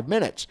 5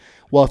 minutes.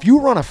 Well, if you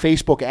run a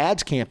Facebook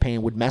ads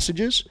campaign with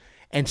messages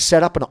and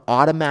set up an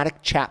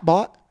automatic chat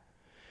bot,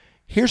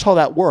 here's how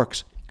that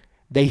works.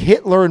 They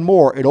hit learn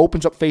more. It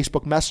opens up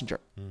Facebook Messenger.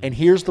 And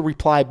here's the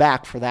reply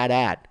back for that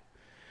ad.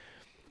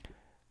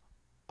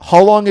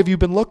 How long have you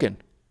been looking?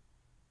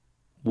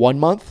 1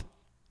 month?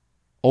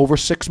 Over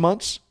 6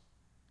 months,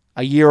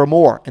 a year or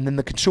more, and then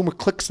the consumer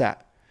clicks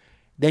that.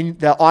 Then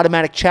the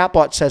automatic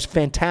chatbot says,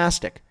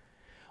 fantastic.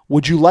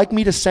 Would you like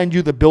me to send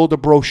you the builder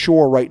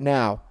brochure right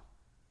now?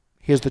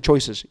 Here's the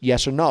choices,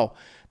 yes or no.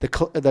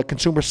 The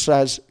consumer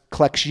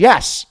clicks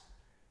yes.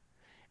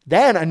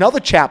 Then another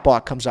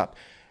chatbot comes up.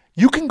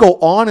 You can go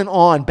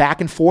on,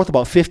 back and forth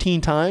about 15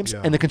 times,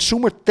 and the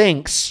consumer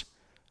thinks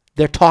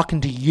they're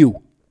talking to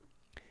you.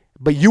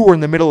 But you were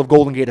in the middle of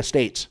Golden Gate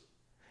Estates.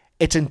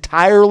 It's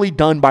entirely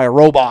done by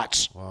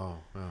robots. Wow.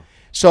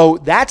 So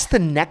that's the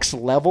next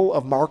level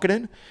of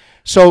marketing.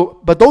 So,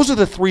 but those are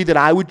the 3 that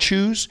I would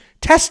choose.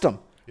 Test them.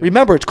 Yep.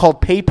 Remember, it's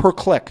called pay per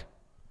click.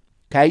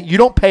 Okay? You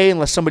don't pay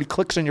unless somebody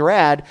clicks on your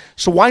ad.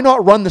 So why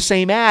not run the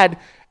same ad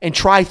and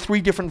try 3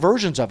 different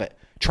versions of it?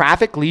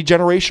 Traffic, lead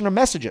generation, or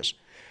messages.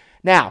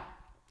 Now,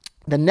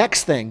 the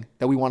next thing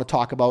that we want to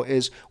talk about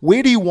is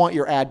where do you want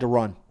your ad to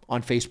run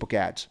on Facebook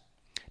ads?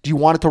 Do you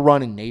want it to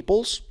run in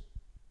Naples,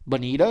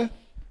 Bonita,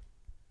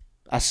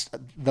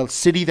 the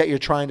city that you're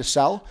trying to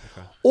sell?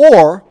 Okay.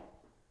 Or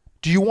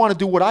do you want to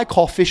do what I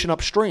call fishing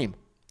upstream?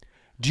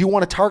 Do you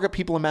want to target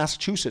people in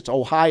Massachusetts,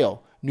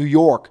 Ohio, New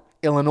York,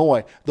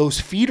 Illinois, those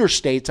feeder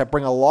states that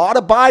bring a lot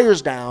of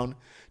buyers down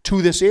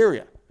to this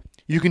area?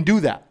 You can do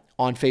that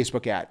on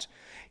Facebook ads.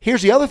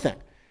 Here's the other thing.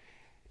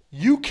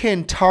 You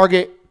can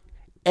target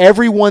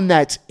everyone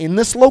that's in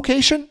this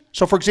location.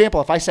 So for example,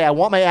 if I say I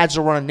want my ads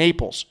to run in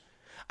Naples,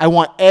 I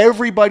want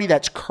everybody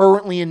that's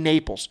currently in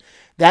Naples.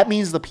 That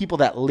means the people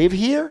that live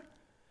here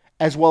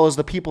as well as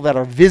the people that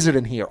are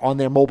visiting here on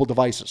their mobile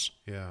devices.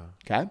 Yeah.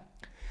 Okay?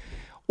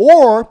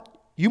 Or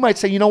you might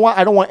say, you know what?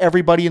 I don't want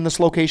everybody in this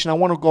location. I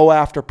want to go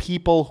after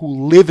people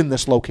who live in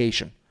this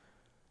location.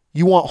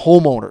 You want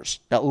homeowners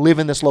that live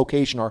in this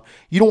location, or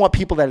you don't want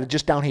people that are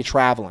just down here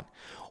traveling.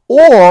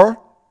 Or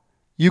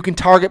you can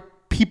target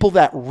people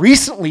that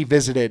recently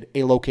visited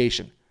a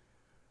location.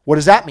 What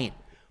does that mean?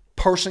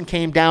 Person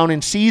came down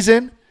in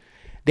season.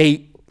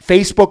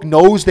 Facebook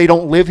knows they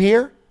don't live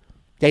here.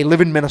 They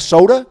live in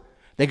Minnesota.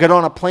 They got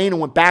on a plane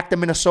and went back to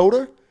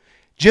Minnesota.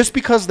 Just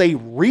because they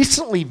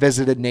recently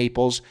visited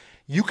Naples,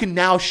 you can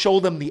now show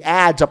them the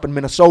ads up in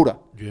Minnesota.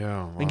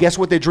 Yeah. Wow. And guess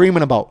what they're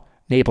dreaming about?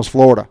 Naples,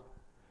 Florida.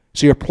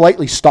 So you're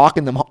politely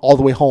stalking them all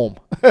the way home.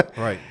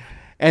 Right.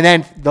 And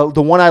then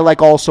the one I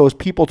like also is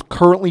people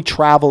currently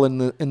travel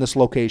in this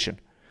location.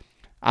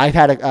 I've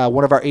had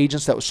one of our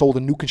agents that sold a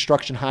new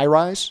construction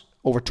high-rise,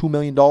 over $2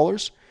 million.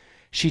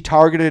 She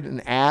targeted an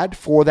ad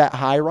for that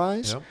high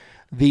rise. Yep.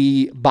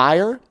 The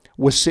buyer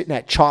was sitting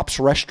at Chop's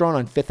Restaurant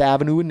on Fifth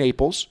Avenue in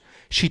Naples.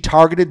 She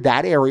targeted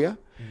that area.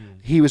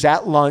 He was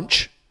at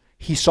lunch.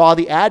 He saw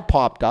the ad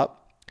popped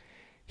up.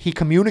 He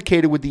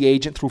communicated with the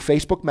agent through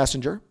Facebook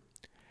Messenger.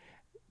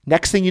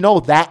 Next thing you know,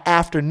 that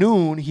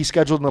afternoon, he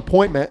scheduled an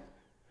appointment.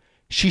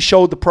 She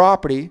showed the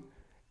property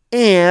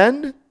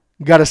and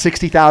got a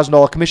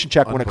 $60,000 commission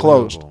check when it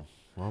closed.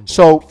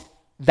 So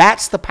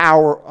that's the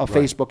power of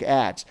Facebook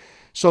ads.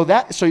 So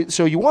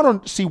you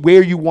want to see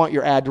where you want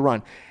your ad to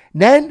run.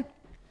 Then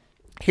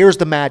here's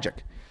the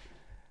magic.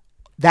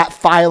 That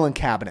filing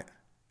cabinet,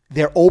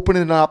 they're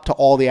opening it up to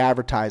all the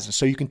advertisers.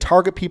 So you can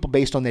target people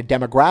based on their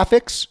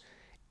demographics,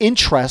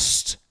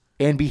 interests,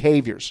 and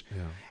behaviors.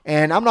 Yeah.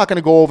 And I'm not going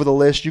to go over the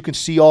list. You can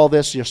see all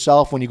this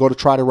yourself when you go to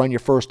try to run your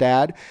first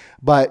ad.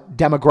 But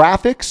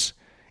demographics,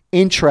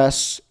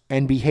 interests,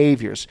 and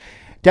behaviors.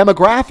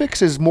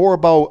 Demographics is more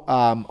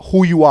about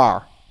who you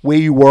are, where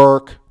you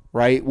work,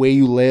 right, where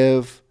you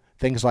live,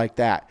 things like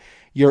that.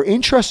 Your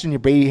interests and your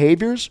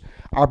behaviors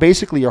are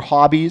basically your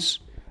hobbies.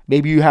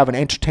 Maybe you have an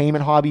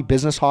entertainment hobby,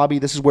 business hobby.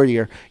 This is where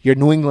your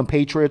New England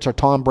Patriots or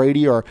Tom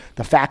Brady or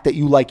the fact that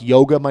you like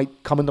yoga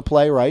might come into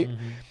play, right?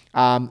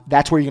 Mm-hmm.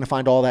 That's where you're going to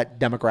find all that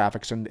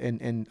demographics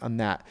and on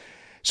that.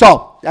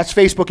 So that's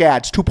Facebook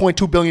ads,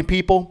 2.2 billion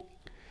people.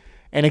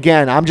 And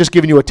again, I'm just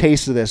giving you a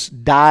taste of this.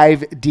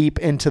 Dive deep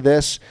into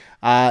this.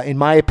 In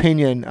my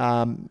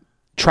opinion,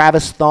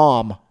 Travis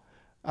Thom,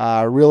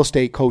 real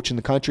estate coach in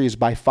the country, is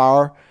by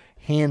far,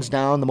 hands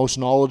down, the most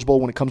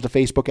knowledgeable when it comes to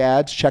Facebook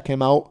ads. Check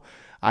him out.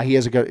 He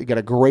has got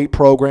a great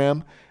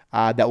program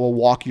that will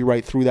walk you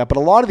right through that. But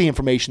a lot of the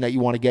information that you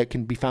want to get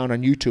can be found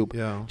on YouTube.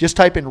 Yeah. Just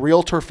type in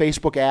Realtor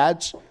Facebook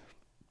ads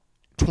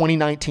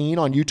 2019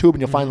 on YouTube, and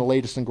you'll find the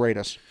latest and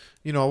greatest.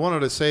 You know, I wanted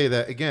to say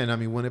that, again, I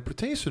mean, when it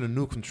pertains to the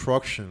new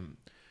construction,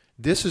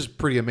 this is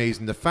pretty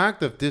amazing. The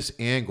fact of this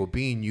angle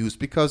being used,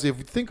 because if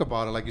you think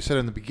about it, like you said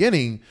in the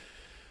beginning,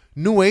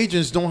 new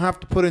agents don't have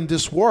to put in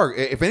this work.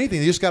 If anything,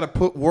 they just got to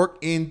put work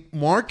in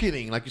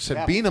marketing. Like you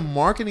said, being a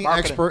marketing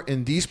expert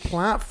in these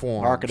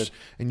platforms,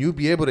 and you'll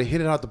be able to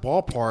hit it out the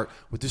ballpark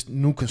with this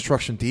new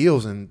construction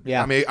deals. And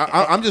I mean,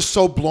 I'm just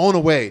so blown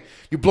away.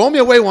 You blow me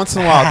away once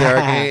in a while,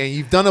 Derek, and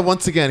you've done it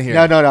once again here.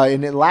 No.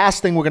 And the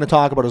last thing we're going to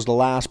talk about is the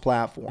last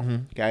platform.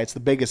 Mm-hmm. Okay, it's the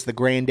biggest, the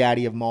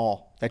granddaddy of them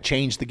all. That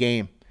changed the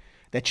game.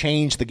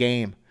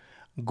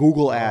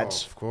 Google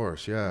ads. Of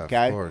course, yeah.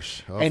 Okay? Of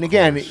course. And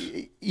again,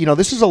 you know,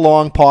 this is a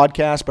long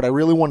podcast, but I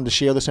really wanted to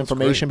share this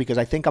information because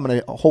I think I'm going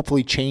to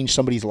hopefully change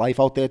somebody's life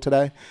out there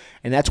today.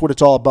 And that's what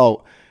it's all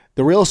about.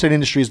 The real estate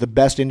industry is the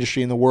best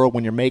industry in the world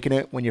when you're making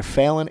it. When you're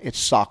failing, it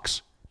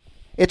sucks.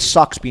 It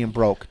sucks being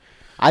broke.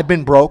 I've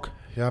been broke.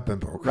 Yeah, I've been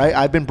broke. Right?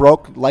 I've been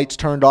broke. Lights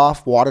turned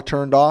off, water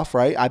turned off,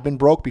 right? I've been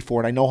broke before,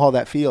 and I know how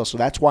that feels. So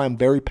that's why I'm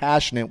very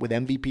passionate with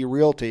MVP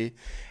Realty,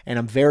 and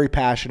I'm very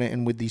passionate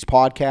with these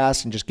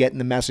podcasts and just getting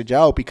the message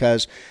out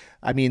because,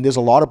 I mean, there's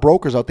a lot of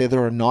brokers out there that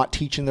are not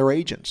teaching their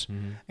agents,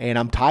 and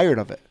I'm tired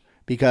of it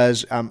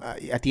because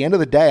at the end of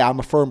the day, I'm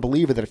a firm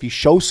believer that if you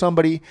show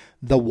somebody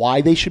the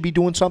why they should be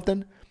doing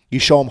something, you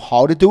show them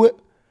how to do it,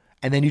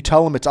 and then you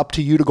tell them it's up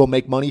to you to go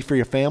make money for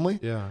your family,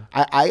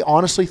 I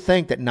honestly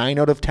think that 9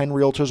 out of 10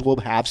 realtors will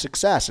have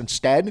success.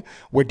 Instead,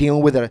 we're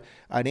dealing with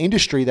an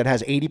industry that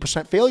has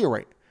 80% failure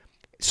rate.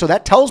 So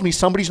that tells me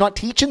somebody's not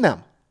teaching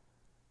them.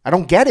 I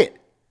don't get it.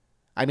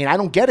 I mean, I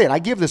don't get it. I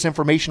give this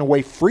information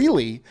away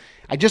freely.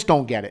 I just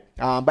don't get it.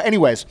 But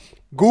anyways,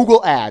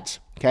 Google Ads,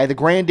 okay, the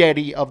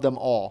granddaddy of them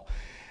all.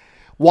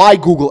 Why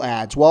Google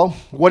Ads? Well,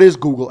 what is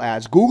Google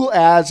Ads? Google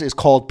Ads is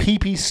called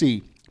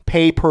PPC,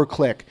 pay per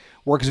click.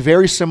 Works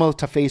very similar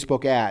to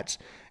Facebook ads.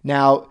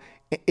 Now,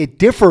 it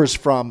differs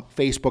from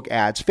Facebook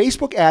ads.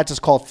 Facebook ads is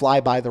called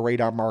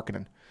fly-by-the-radar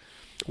marketing.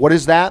 What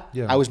is that?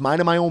 Yeah. I was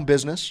minding my own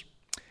business.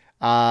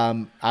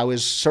 I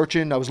was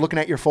searching. I was looking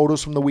at your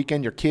photos from the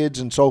weekend, your kids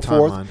and so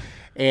forth,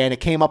 and it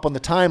came up on the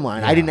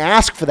timeline. Yeah. I didn't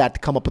ask for that to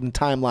come up on the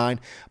timeline.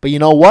 But you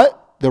know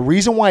what? The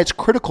reason why it's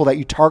critical that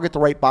you target the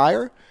right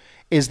buyer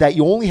is that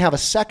you only have a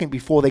second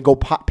before they go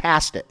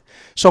past it.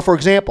 So, for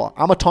example,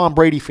 I'm a Tom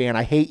Brady fan.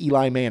 I hate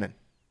Eli Manning.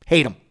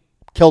 Hate him.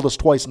 Killed us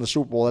twice in the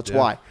Super Bowl. That's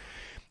why.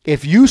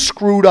 If you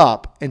screwed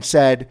up and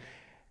said,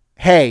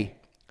 hey,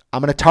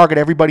 I'm going to target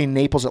everybody in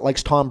Naples that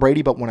likes Tom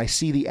Brady, but when I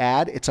see the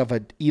ad, it's of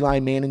an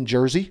Eli Manning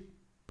jersey,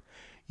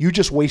 you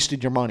just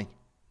wasted your money.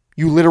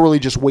 You literally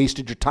just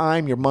wasted your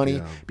time, your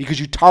money, because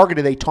you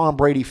targeted a Tom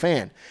Brady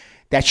fan.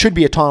 That should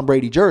be a Tom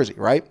Brady jersey,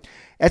 right?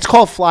 It's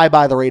called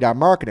fly-by-the-radar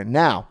marketing.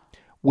 Now,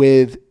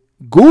 with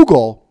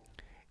Google,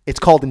 it's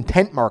called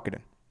intent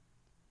marketing.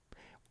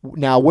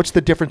 Now, what's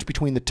the difference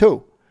between the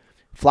two?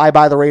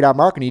 Fly-by-the-radar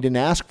marketing, you didn't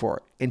ask for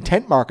it.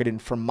 Intent marketing,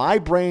 from my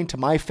brain to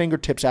my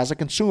fingertips as a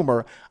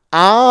consumer,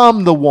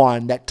 I'm the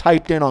one that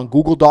typed in on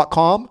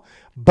Google.com,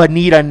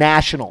 Bonita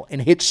National,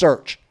 and hit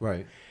search.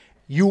 Right.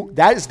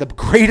 That is the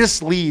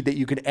greatest lead that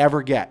you could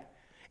ever get,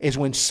 is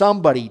when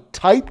somebody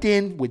typed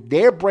in with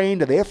their brain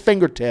to their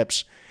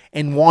fingertips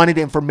and wanted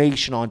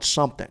information on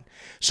something.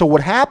 So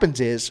what happens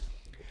is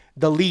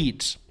the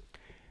leads.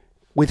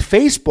 With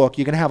Facebook,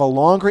 you're going to have a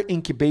longer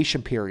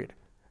incubation period.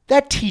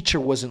 That teacher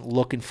wasn't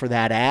looking for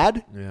that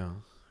ad,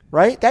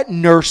 right? That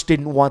nurse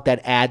didn't want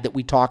that ad that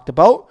we talked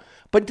about,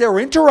 but they're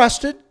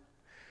interested.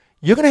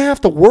 You're going to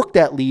have to work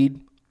that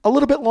lead a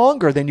little bit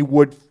longer than you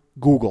would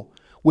Google.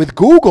 With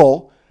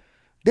Google,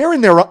 they're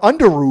in their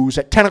underoos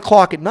at 10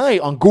 o'clock at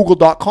night on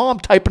google.com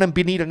typing in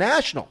Bonita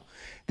National.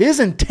 There's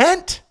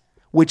intent,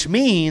 which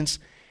means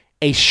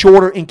a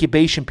shorter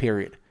incubation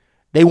period.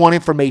 They want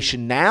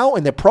information now,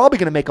 and they're probably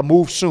going to make a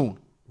move soon.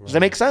 Does that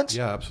make sense?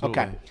 Yeah,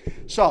 absolutely. Okay.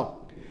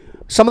 So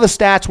some of the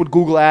stats with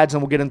Google Ads,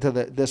 and we'll get into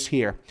this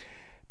here.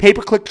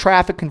 Pay-per-click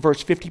traffic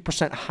converts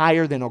 50%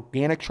 higher than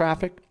organic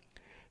traffic.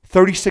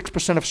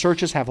 36% of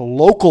searches have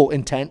local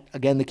intent.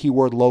 Again, the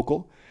keyword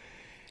local.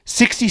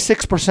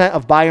 66%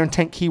 of buyer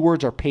intent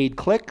keywords are paid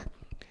click.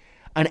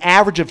 An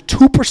average of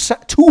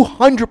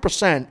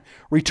 200%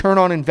 return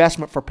on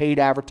investment for paid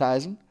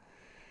advertising.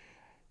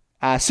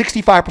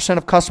 65%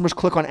 of customers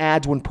click on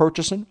ads when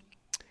purchasing.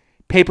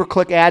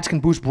 Pay-per-click ads can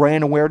boost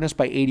brand awareness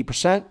by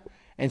 80%,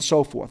 and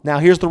so forth. Now,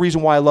 here's the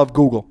reason why I love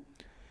Google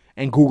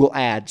and Google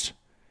Ads.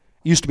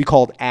 It used to be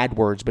called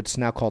AdWords, but it's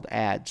now called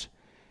Ads.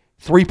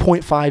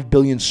 3.5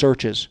 billion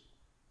searches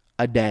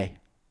a day.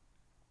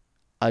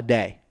 A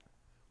day.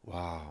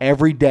 Wow.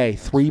 Every day,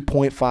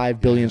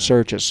 3.5 billion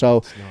searches.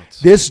 So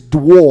this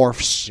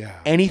dwarfs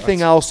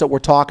anything else that we're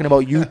talking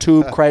about,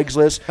 YouTube,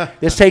 Craigslist.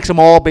 This takes them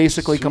all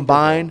basically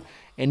combined.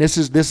 And this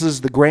is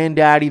the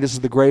granddaddy. This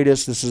is the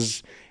greatest. This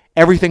is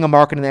everything a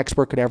marketing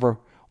expert could ever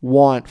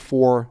want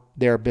for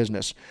their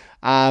business.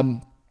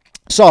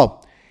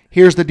 So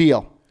here's the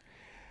deal.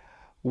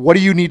 What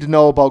do you need to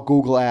know about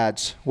Google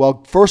Ads?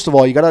 Well, first of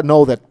all, you got to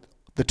know that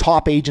the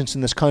top agents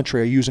in this country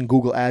are using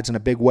Google Ads in a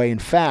big way. In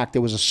fact,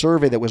 there was a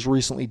survey that was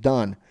recently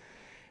done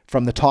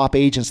from the top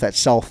agents that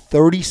sell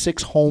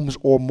 36 homes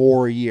or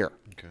more a year.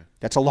 Okay.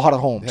 That's a lot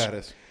of homes. Yeah, it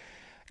is.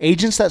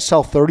 Agents that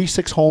sell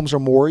 36 homes or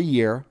more a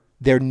year,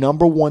 their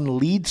number one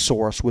lead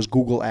source was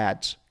Google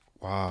Ads.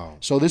 Wow.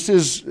 So this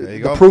is,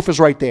 the proof is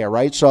right there,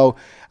 right? So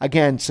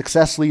again,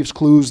 success leaves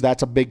clues.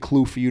 That's a big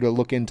clue for you to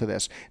look into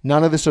this.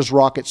 None of this is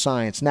rocket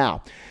science.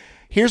 Now,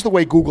 here's the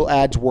way Google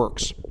Ads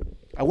works.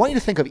 I want you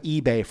to think of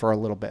eBay for a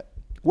little bit.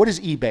 What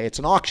is eBay? It's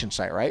an auction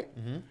site, right?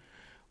 Mm-hmm.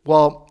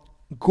 Well,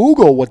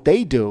 Google, what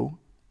they do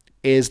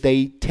is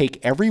they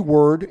take every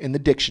word in the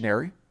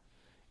dictionary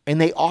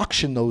and they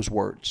auction those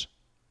words.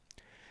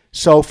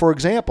 So, for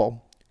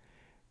example,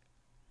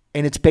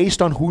 and it's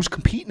based on who's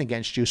competing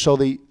against you. So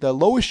the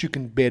lowest you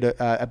can bid,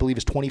 I believe,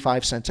 is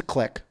 25 cents a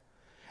click.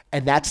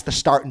 And that's the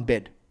starting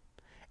bid.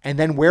 And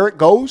then where it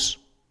goes,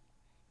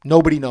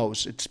 nobody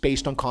knows. It's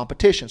based on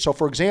competition. So,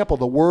 for example,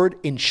 the word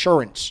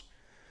insurance.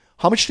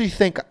 How much do you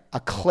think a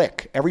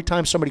click, every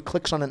time somebody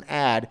clicks on an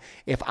ad,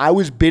 if I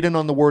was bidding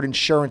on the word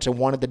insurance and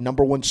wanted the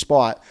number one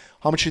spot,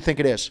 how much do you think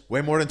it is?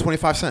 Way more than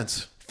 25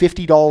 cents.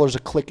 $50 a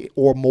click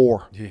or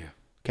more. Yeah.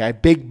 Okay,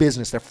 big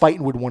business. They're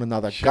fighting with one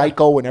another. Sure.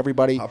 Geico and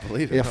everybody,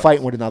 they're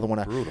fighting with another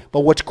one. Brutal. But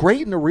what's great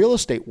in the real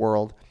estate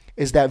world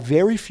is that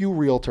very few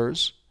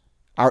realtors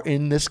are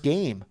in this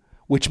game,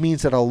 which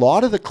means that a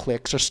lot of the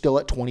clicks are still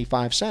at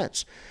 25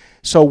 cents.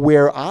 So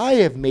where I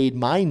have made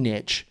my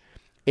niche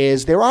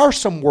is there are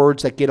some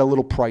words that get a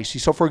little pricey.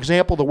 So, for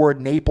example, the word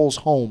Naples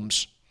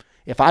Homes.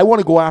 If I want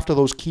to go after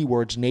those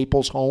keywords,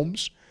 Naples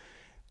Homes,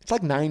 it's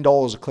like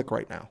 $9 a click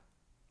right now.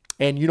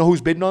 And you know who's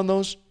bidding on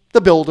those?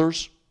 The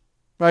builders.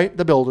 Right?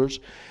 The builders,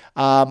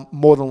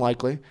 more than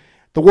likely.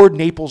 The word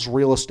Naples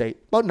real estate,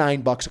 about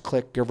 $9 a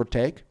click, give or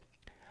take.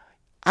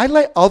 I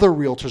let other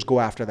realtors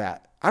go after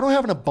that. I don't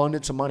have an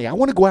abundance of money. I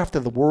want to go after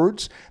the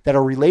words that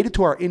are related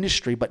to our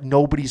industry, but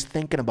nobody's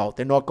thinking about.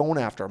 They're not going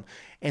after them.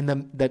 And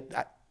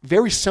the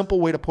very simple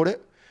way to put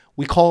it,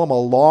 we call them a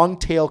long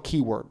tail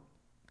keyword.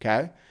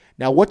 Okay?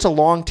 Now, what's a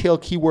long tail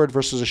keyword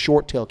versus a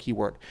short tail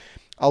keyword?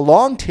 A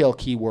long tail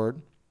keyword,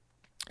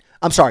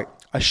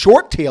 a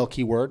short tail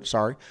keyword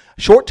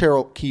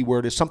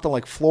is something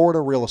like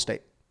Florida real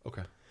estate.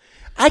 Okay.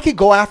 I could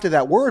go after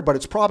that word, but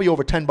it's probably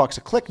over $10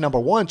 a click, number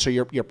one, so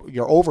you're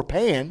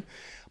overpaying.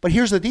 But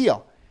here's the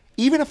deal.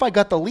 Even if I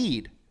got the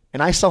lead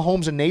and I sell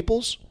homes in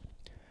Naples,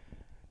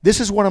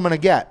 this is what I'm going to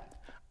get.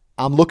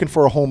 I'm looking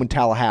for a home in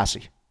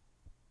Tallahassee.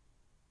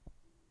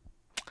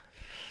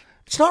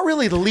 It's not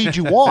really the lead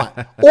you want.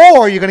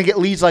 Or you're going to get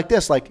leads like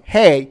this, like,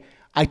 hey,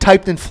 I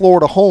typed in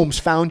Florida homes,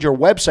 found your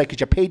website because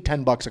you paid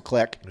 $10 a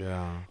click.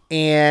 Yeah.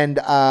 And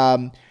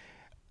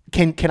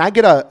can I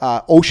get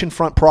a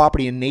oceanfront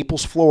property in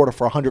Naples, Florida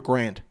for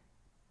 $100,000?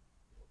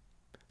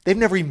 They've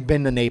never even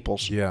been to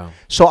Naples. Yeah.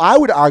 So I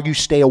would argue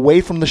stay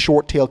away from the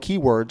short tail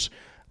keywords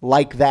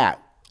like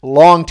that.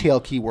 Long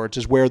tail keywords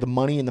is where the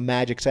money and the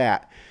magic's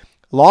at.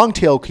 Long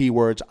tail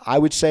keywords, I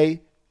would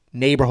say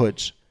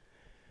neighborhoods.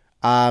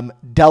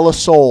 De La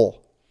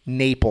Soul,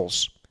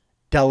 Naples.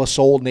 De La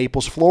Soul,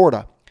 Naples,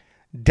 Florida.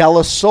 De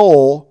La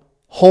Soul,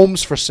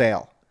 homes for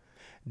sale.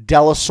 De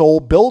La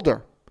Soul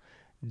builder.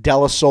 De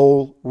La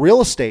Soul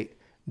real estate.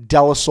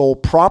 De La Soul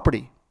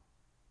property.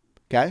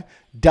 Okay?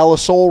 De La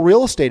Soul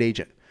real estate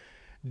agent.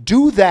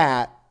 Do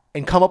that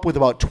and come up with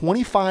about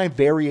 25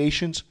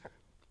 variations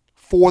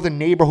for the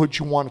neighborhoods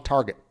you want to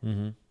target.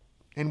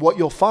 And what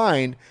you'll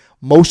find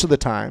most of the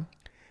time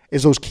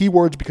is those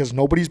keywords, because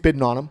nobody's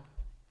bidding on them.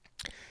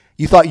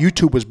 You thought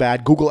YouTube was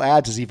bad. Google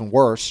Ads is even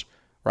worse,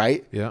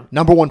 right? Yeah.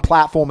 Number one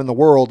platform in the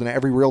world, and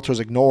every realtor's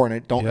ignoring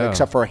it,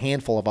 except for a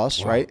handful of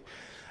us, right?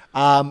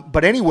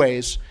 But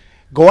anyways,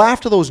 go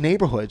after those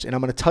neighborhoods. And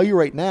I'm going to tell you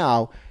right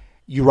now,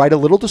 you write a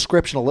little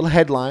description, a little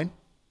headline,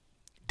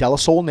 De La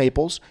Soul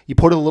Naples. You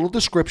put a little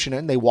description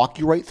in. They walk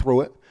you right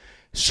through it.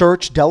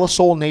 Search De La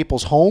Soul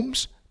Naples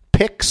homes,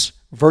 pics,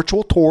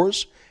 virtual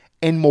tours,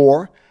 and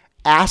more.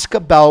 Ask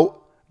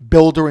about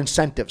builder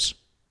incentives,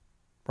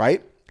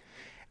 right?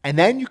 And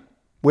then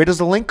where does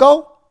the link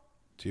go?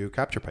 To your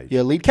capture page.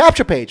 Your lead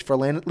capture page for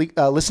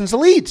listens to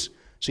leads.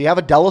 So you have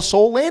a De La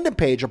Soul landing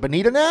page or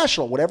Bonita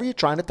National, whatever you're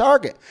trying to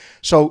target.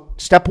 So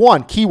step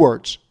 1,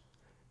 keywords.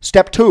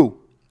 Step 2,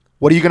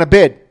 what are you going to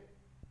bid?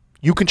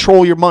 You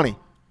control your money.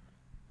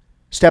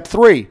 Step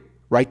 3,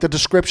 write the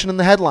description in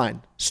the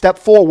headline. Step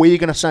 4, where are you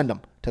going to send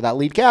them? To that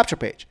lead capture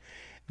page.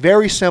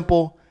 Very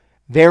simple,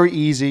 very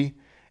easy.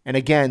 And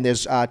again,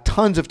 there's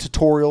tons of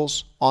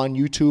tutorials on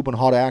YouTube on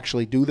how to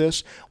actually do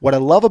this. What I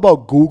love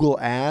about Google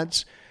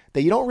Ads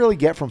that you don't really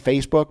get from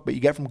Facebook, but you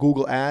get from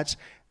Google Ads,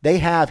 they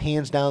have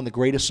hands down the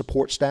greatest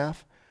support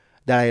staff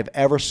that I have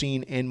ever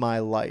seen in my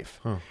life.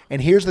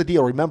 And here's the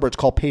deal. Remember, it's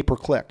called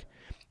pay-per-click.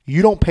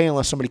 You don't pay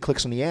unless somebody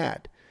clicks on the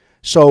ad.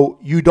 So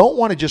you don't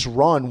want to just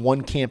run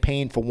one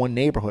campaign for one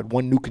neighborhood,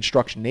 one new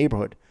construction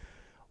neighborhood.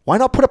 Why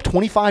not put up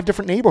 25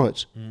 different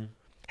neighborhoods?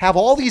 Have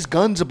all these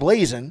guns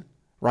ablazing,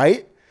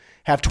 right?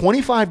 Have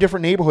 25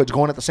 different neighborhoods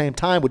going at the same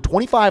time with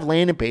 25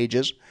 landing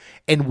pages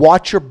and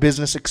watch your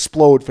business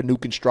explode for new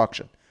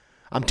construction.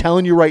 I'm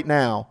telling you right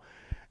now,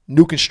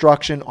 new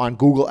construction on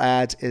Google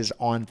Ads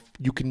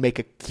you can make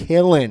a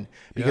killing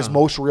because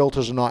most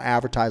realtors are not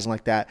advertising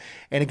like that.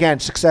 And again,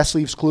 success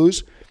leaves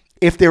clues.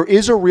 If there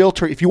is a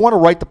realtor, if you want to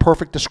write the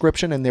perfect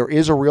description and there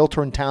is a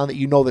realtor in town that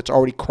you know that's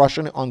already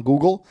crushing it on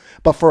Google,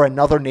 but for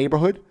another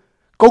neighborhood,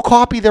 go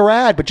copy their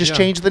ad, but just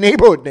change the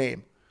neighborhood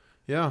name.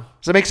 Yeah.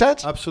 Does that make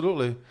sense?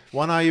 Absolutely.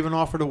 Why not even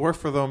offer to work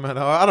for them? And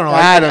I don't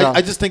know.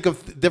 I just think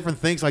of different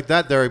things like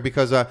that, Derek,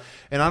 because, and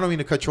I don't mean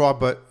to cut you off,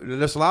 but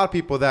there's a lot of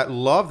people that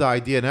love the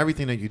idea and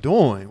everything that you're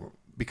doing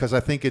because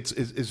I think it's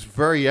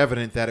very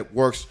evident that it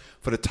works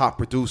for the top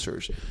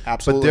producers.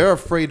 Absolutely. But they're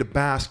afraid to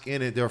bask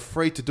in it. They're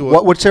afraid to do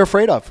it. What's they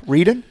afraid of?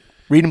 Reading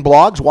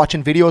blogs,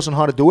 watching videos on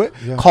how to do it,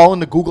 calling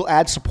the Google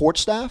Ads support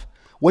staff.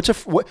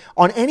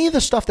 On any of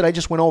the stuff that I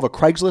just went over,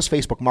 Craigslist,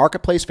 Facebook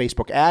Marketplace,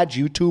 Facebook Ads,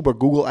 YouTube, or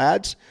Google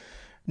Ads,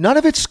 none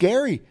of it's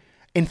scary.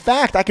 In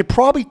fact, I could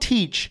probably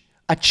teach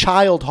a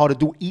child how to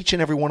do each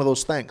and every one of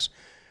those things.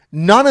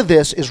 None of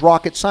this is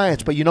rocket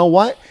science, but you know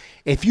what?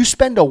 If you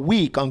spend a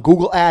week on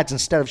Google Ads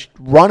instead of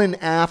running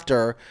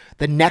after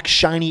the next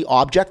shiny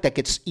object that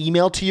gets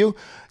emailed to you,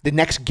 the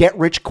next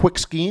get-rich-quick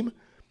scheme,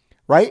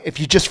 right? If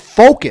you just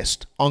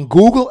focused on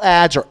Google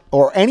Ads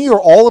or any or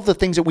all of the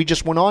things that we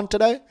just went on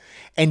today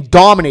and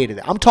dominated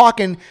it. I'm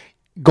talking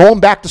going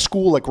back to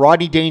school like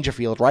Rodney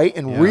Dangerfield, right?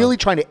 And really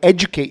trying to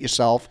educate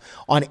yourself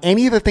on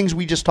any of the things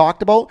we just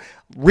talked about.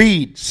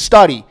 Read,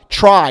 study,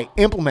 try,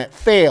 implement,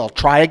 fail,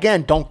 try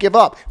again. Don't give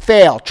up.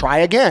 Fail, try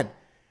again,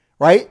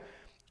 right?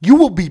 You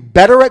will be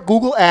better at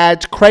Google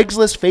Ads,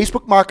 Craigslist,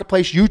 Facebook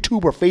Marketplace,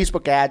 YouTube, or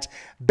Facebook Ads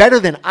better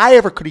than I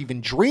ever could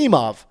even dream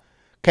of,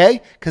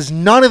 okay? Because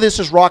none of this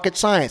is rocket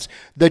science.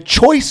 The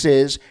choice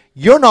is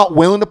you're not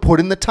willing to put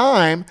in the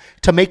time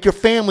to make your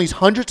families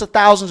hundreds of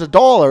thousands of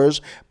dollars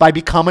by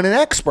becoming an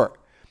expert.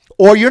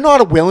 Or you're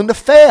not willing to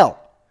fail.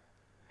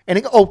 And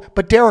you go,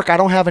 but Derek, I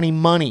don't have any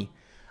money.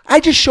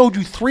 I just showed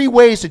you 3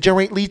 ways to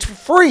generate leads for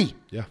free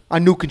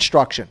on new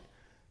construction.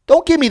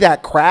 Don't give me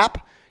that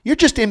crap. You're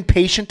just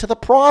impatient to the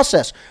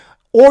process.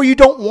 Or you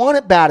don't want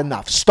it bad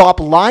enough. Stop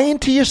lying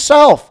to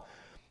yourself.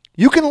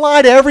 You can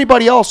lie to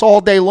everybody else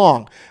all day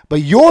long,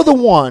 but you're the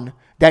one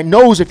that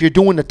knows if you're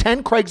doing the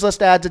 10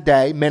 Craigslist ads a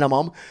day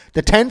minimum,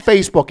 the 10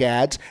 Facebook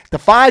ads, the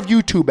 5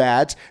 YouTube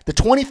ads, the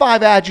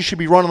 25 ads you should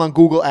be running on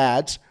Google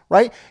Ads,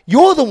 right?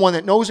 You're the one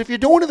that knows if you're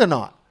doing it or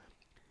not.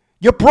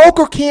 Your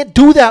broker can't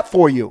do that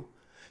for you.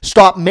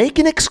 Stop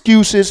making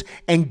excuses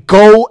and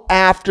go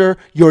after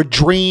your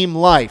dream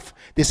life.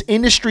 This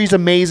industry is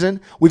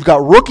amazing. We've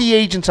got rookie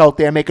agents out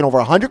there making over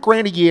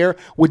 $100,000 a year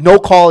with no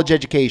college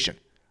education,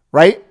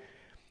 right?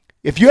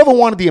 If you ever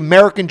wanted the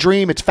American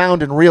dream, it's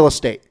found in real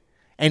estate.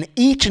 And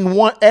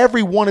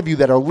every one of you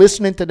that are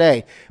listening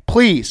today,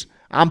 please,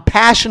 I'm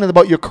passionate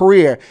about your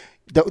career.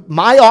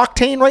 My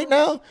octane right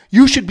now,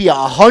 you should be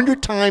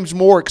 100 times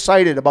more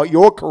excited about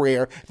your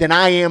career than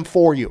I am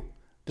for you.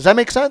 Does that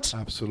make sense?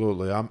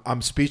 Absolutely.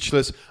 I'm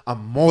speechless.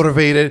 I'm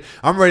motivated.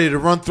 I'm ready to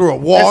run through a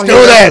wall. Let's do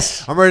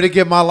this. I'm ready to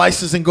get my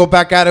license and go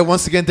back at it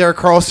once again. Derek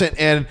Carlson.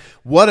 And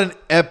what an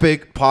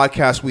epic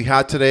podcast we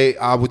had today.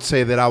 I would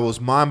say that I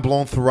was mind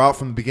blown throughout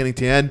from the beginning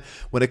to end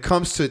when it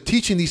comes to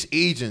teaching these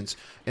agents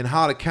and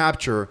how to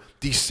capture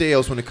these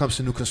sales when it comes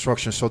to new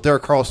construction. So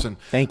Derek Carlson,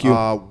 thank you.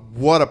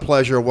 What a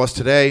pleasure it was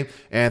today.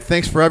 And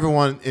thanks for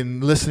everyone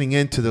in listening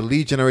in to the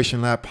Lead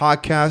Generation Lab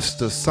podcast,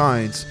 The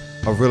Science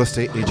of Real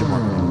Estate Agent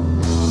Marketing.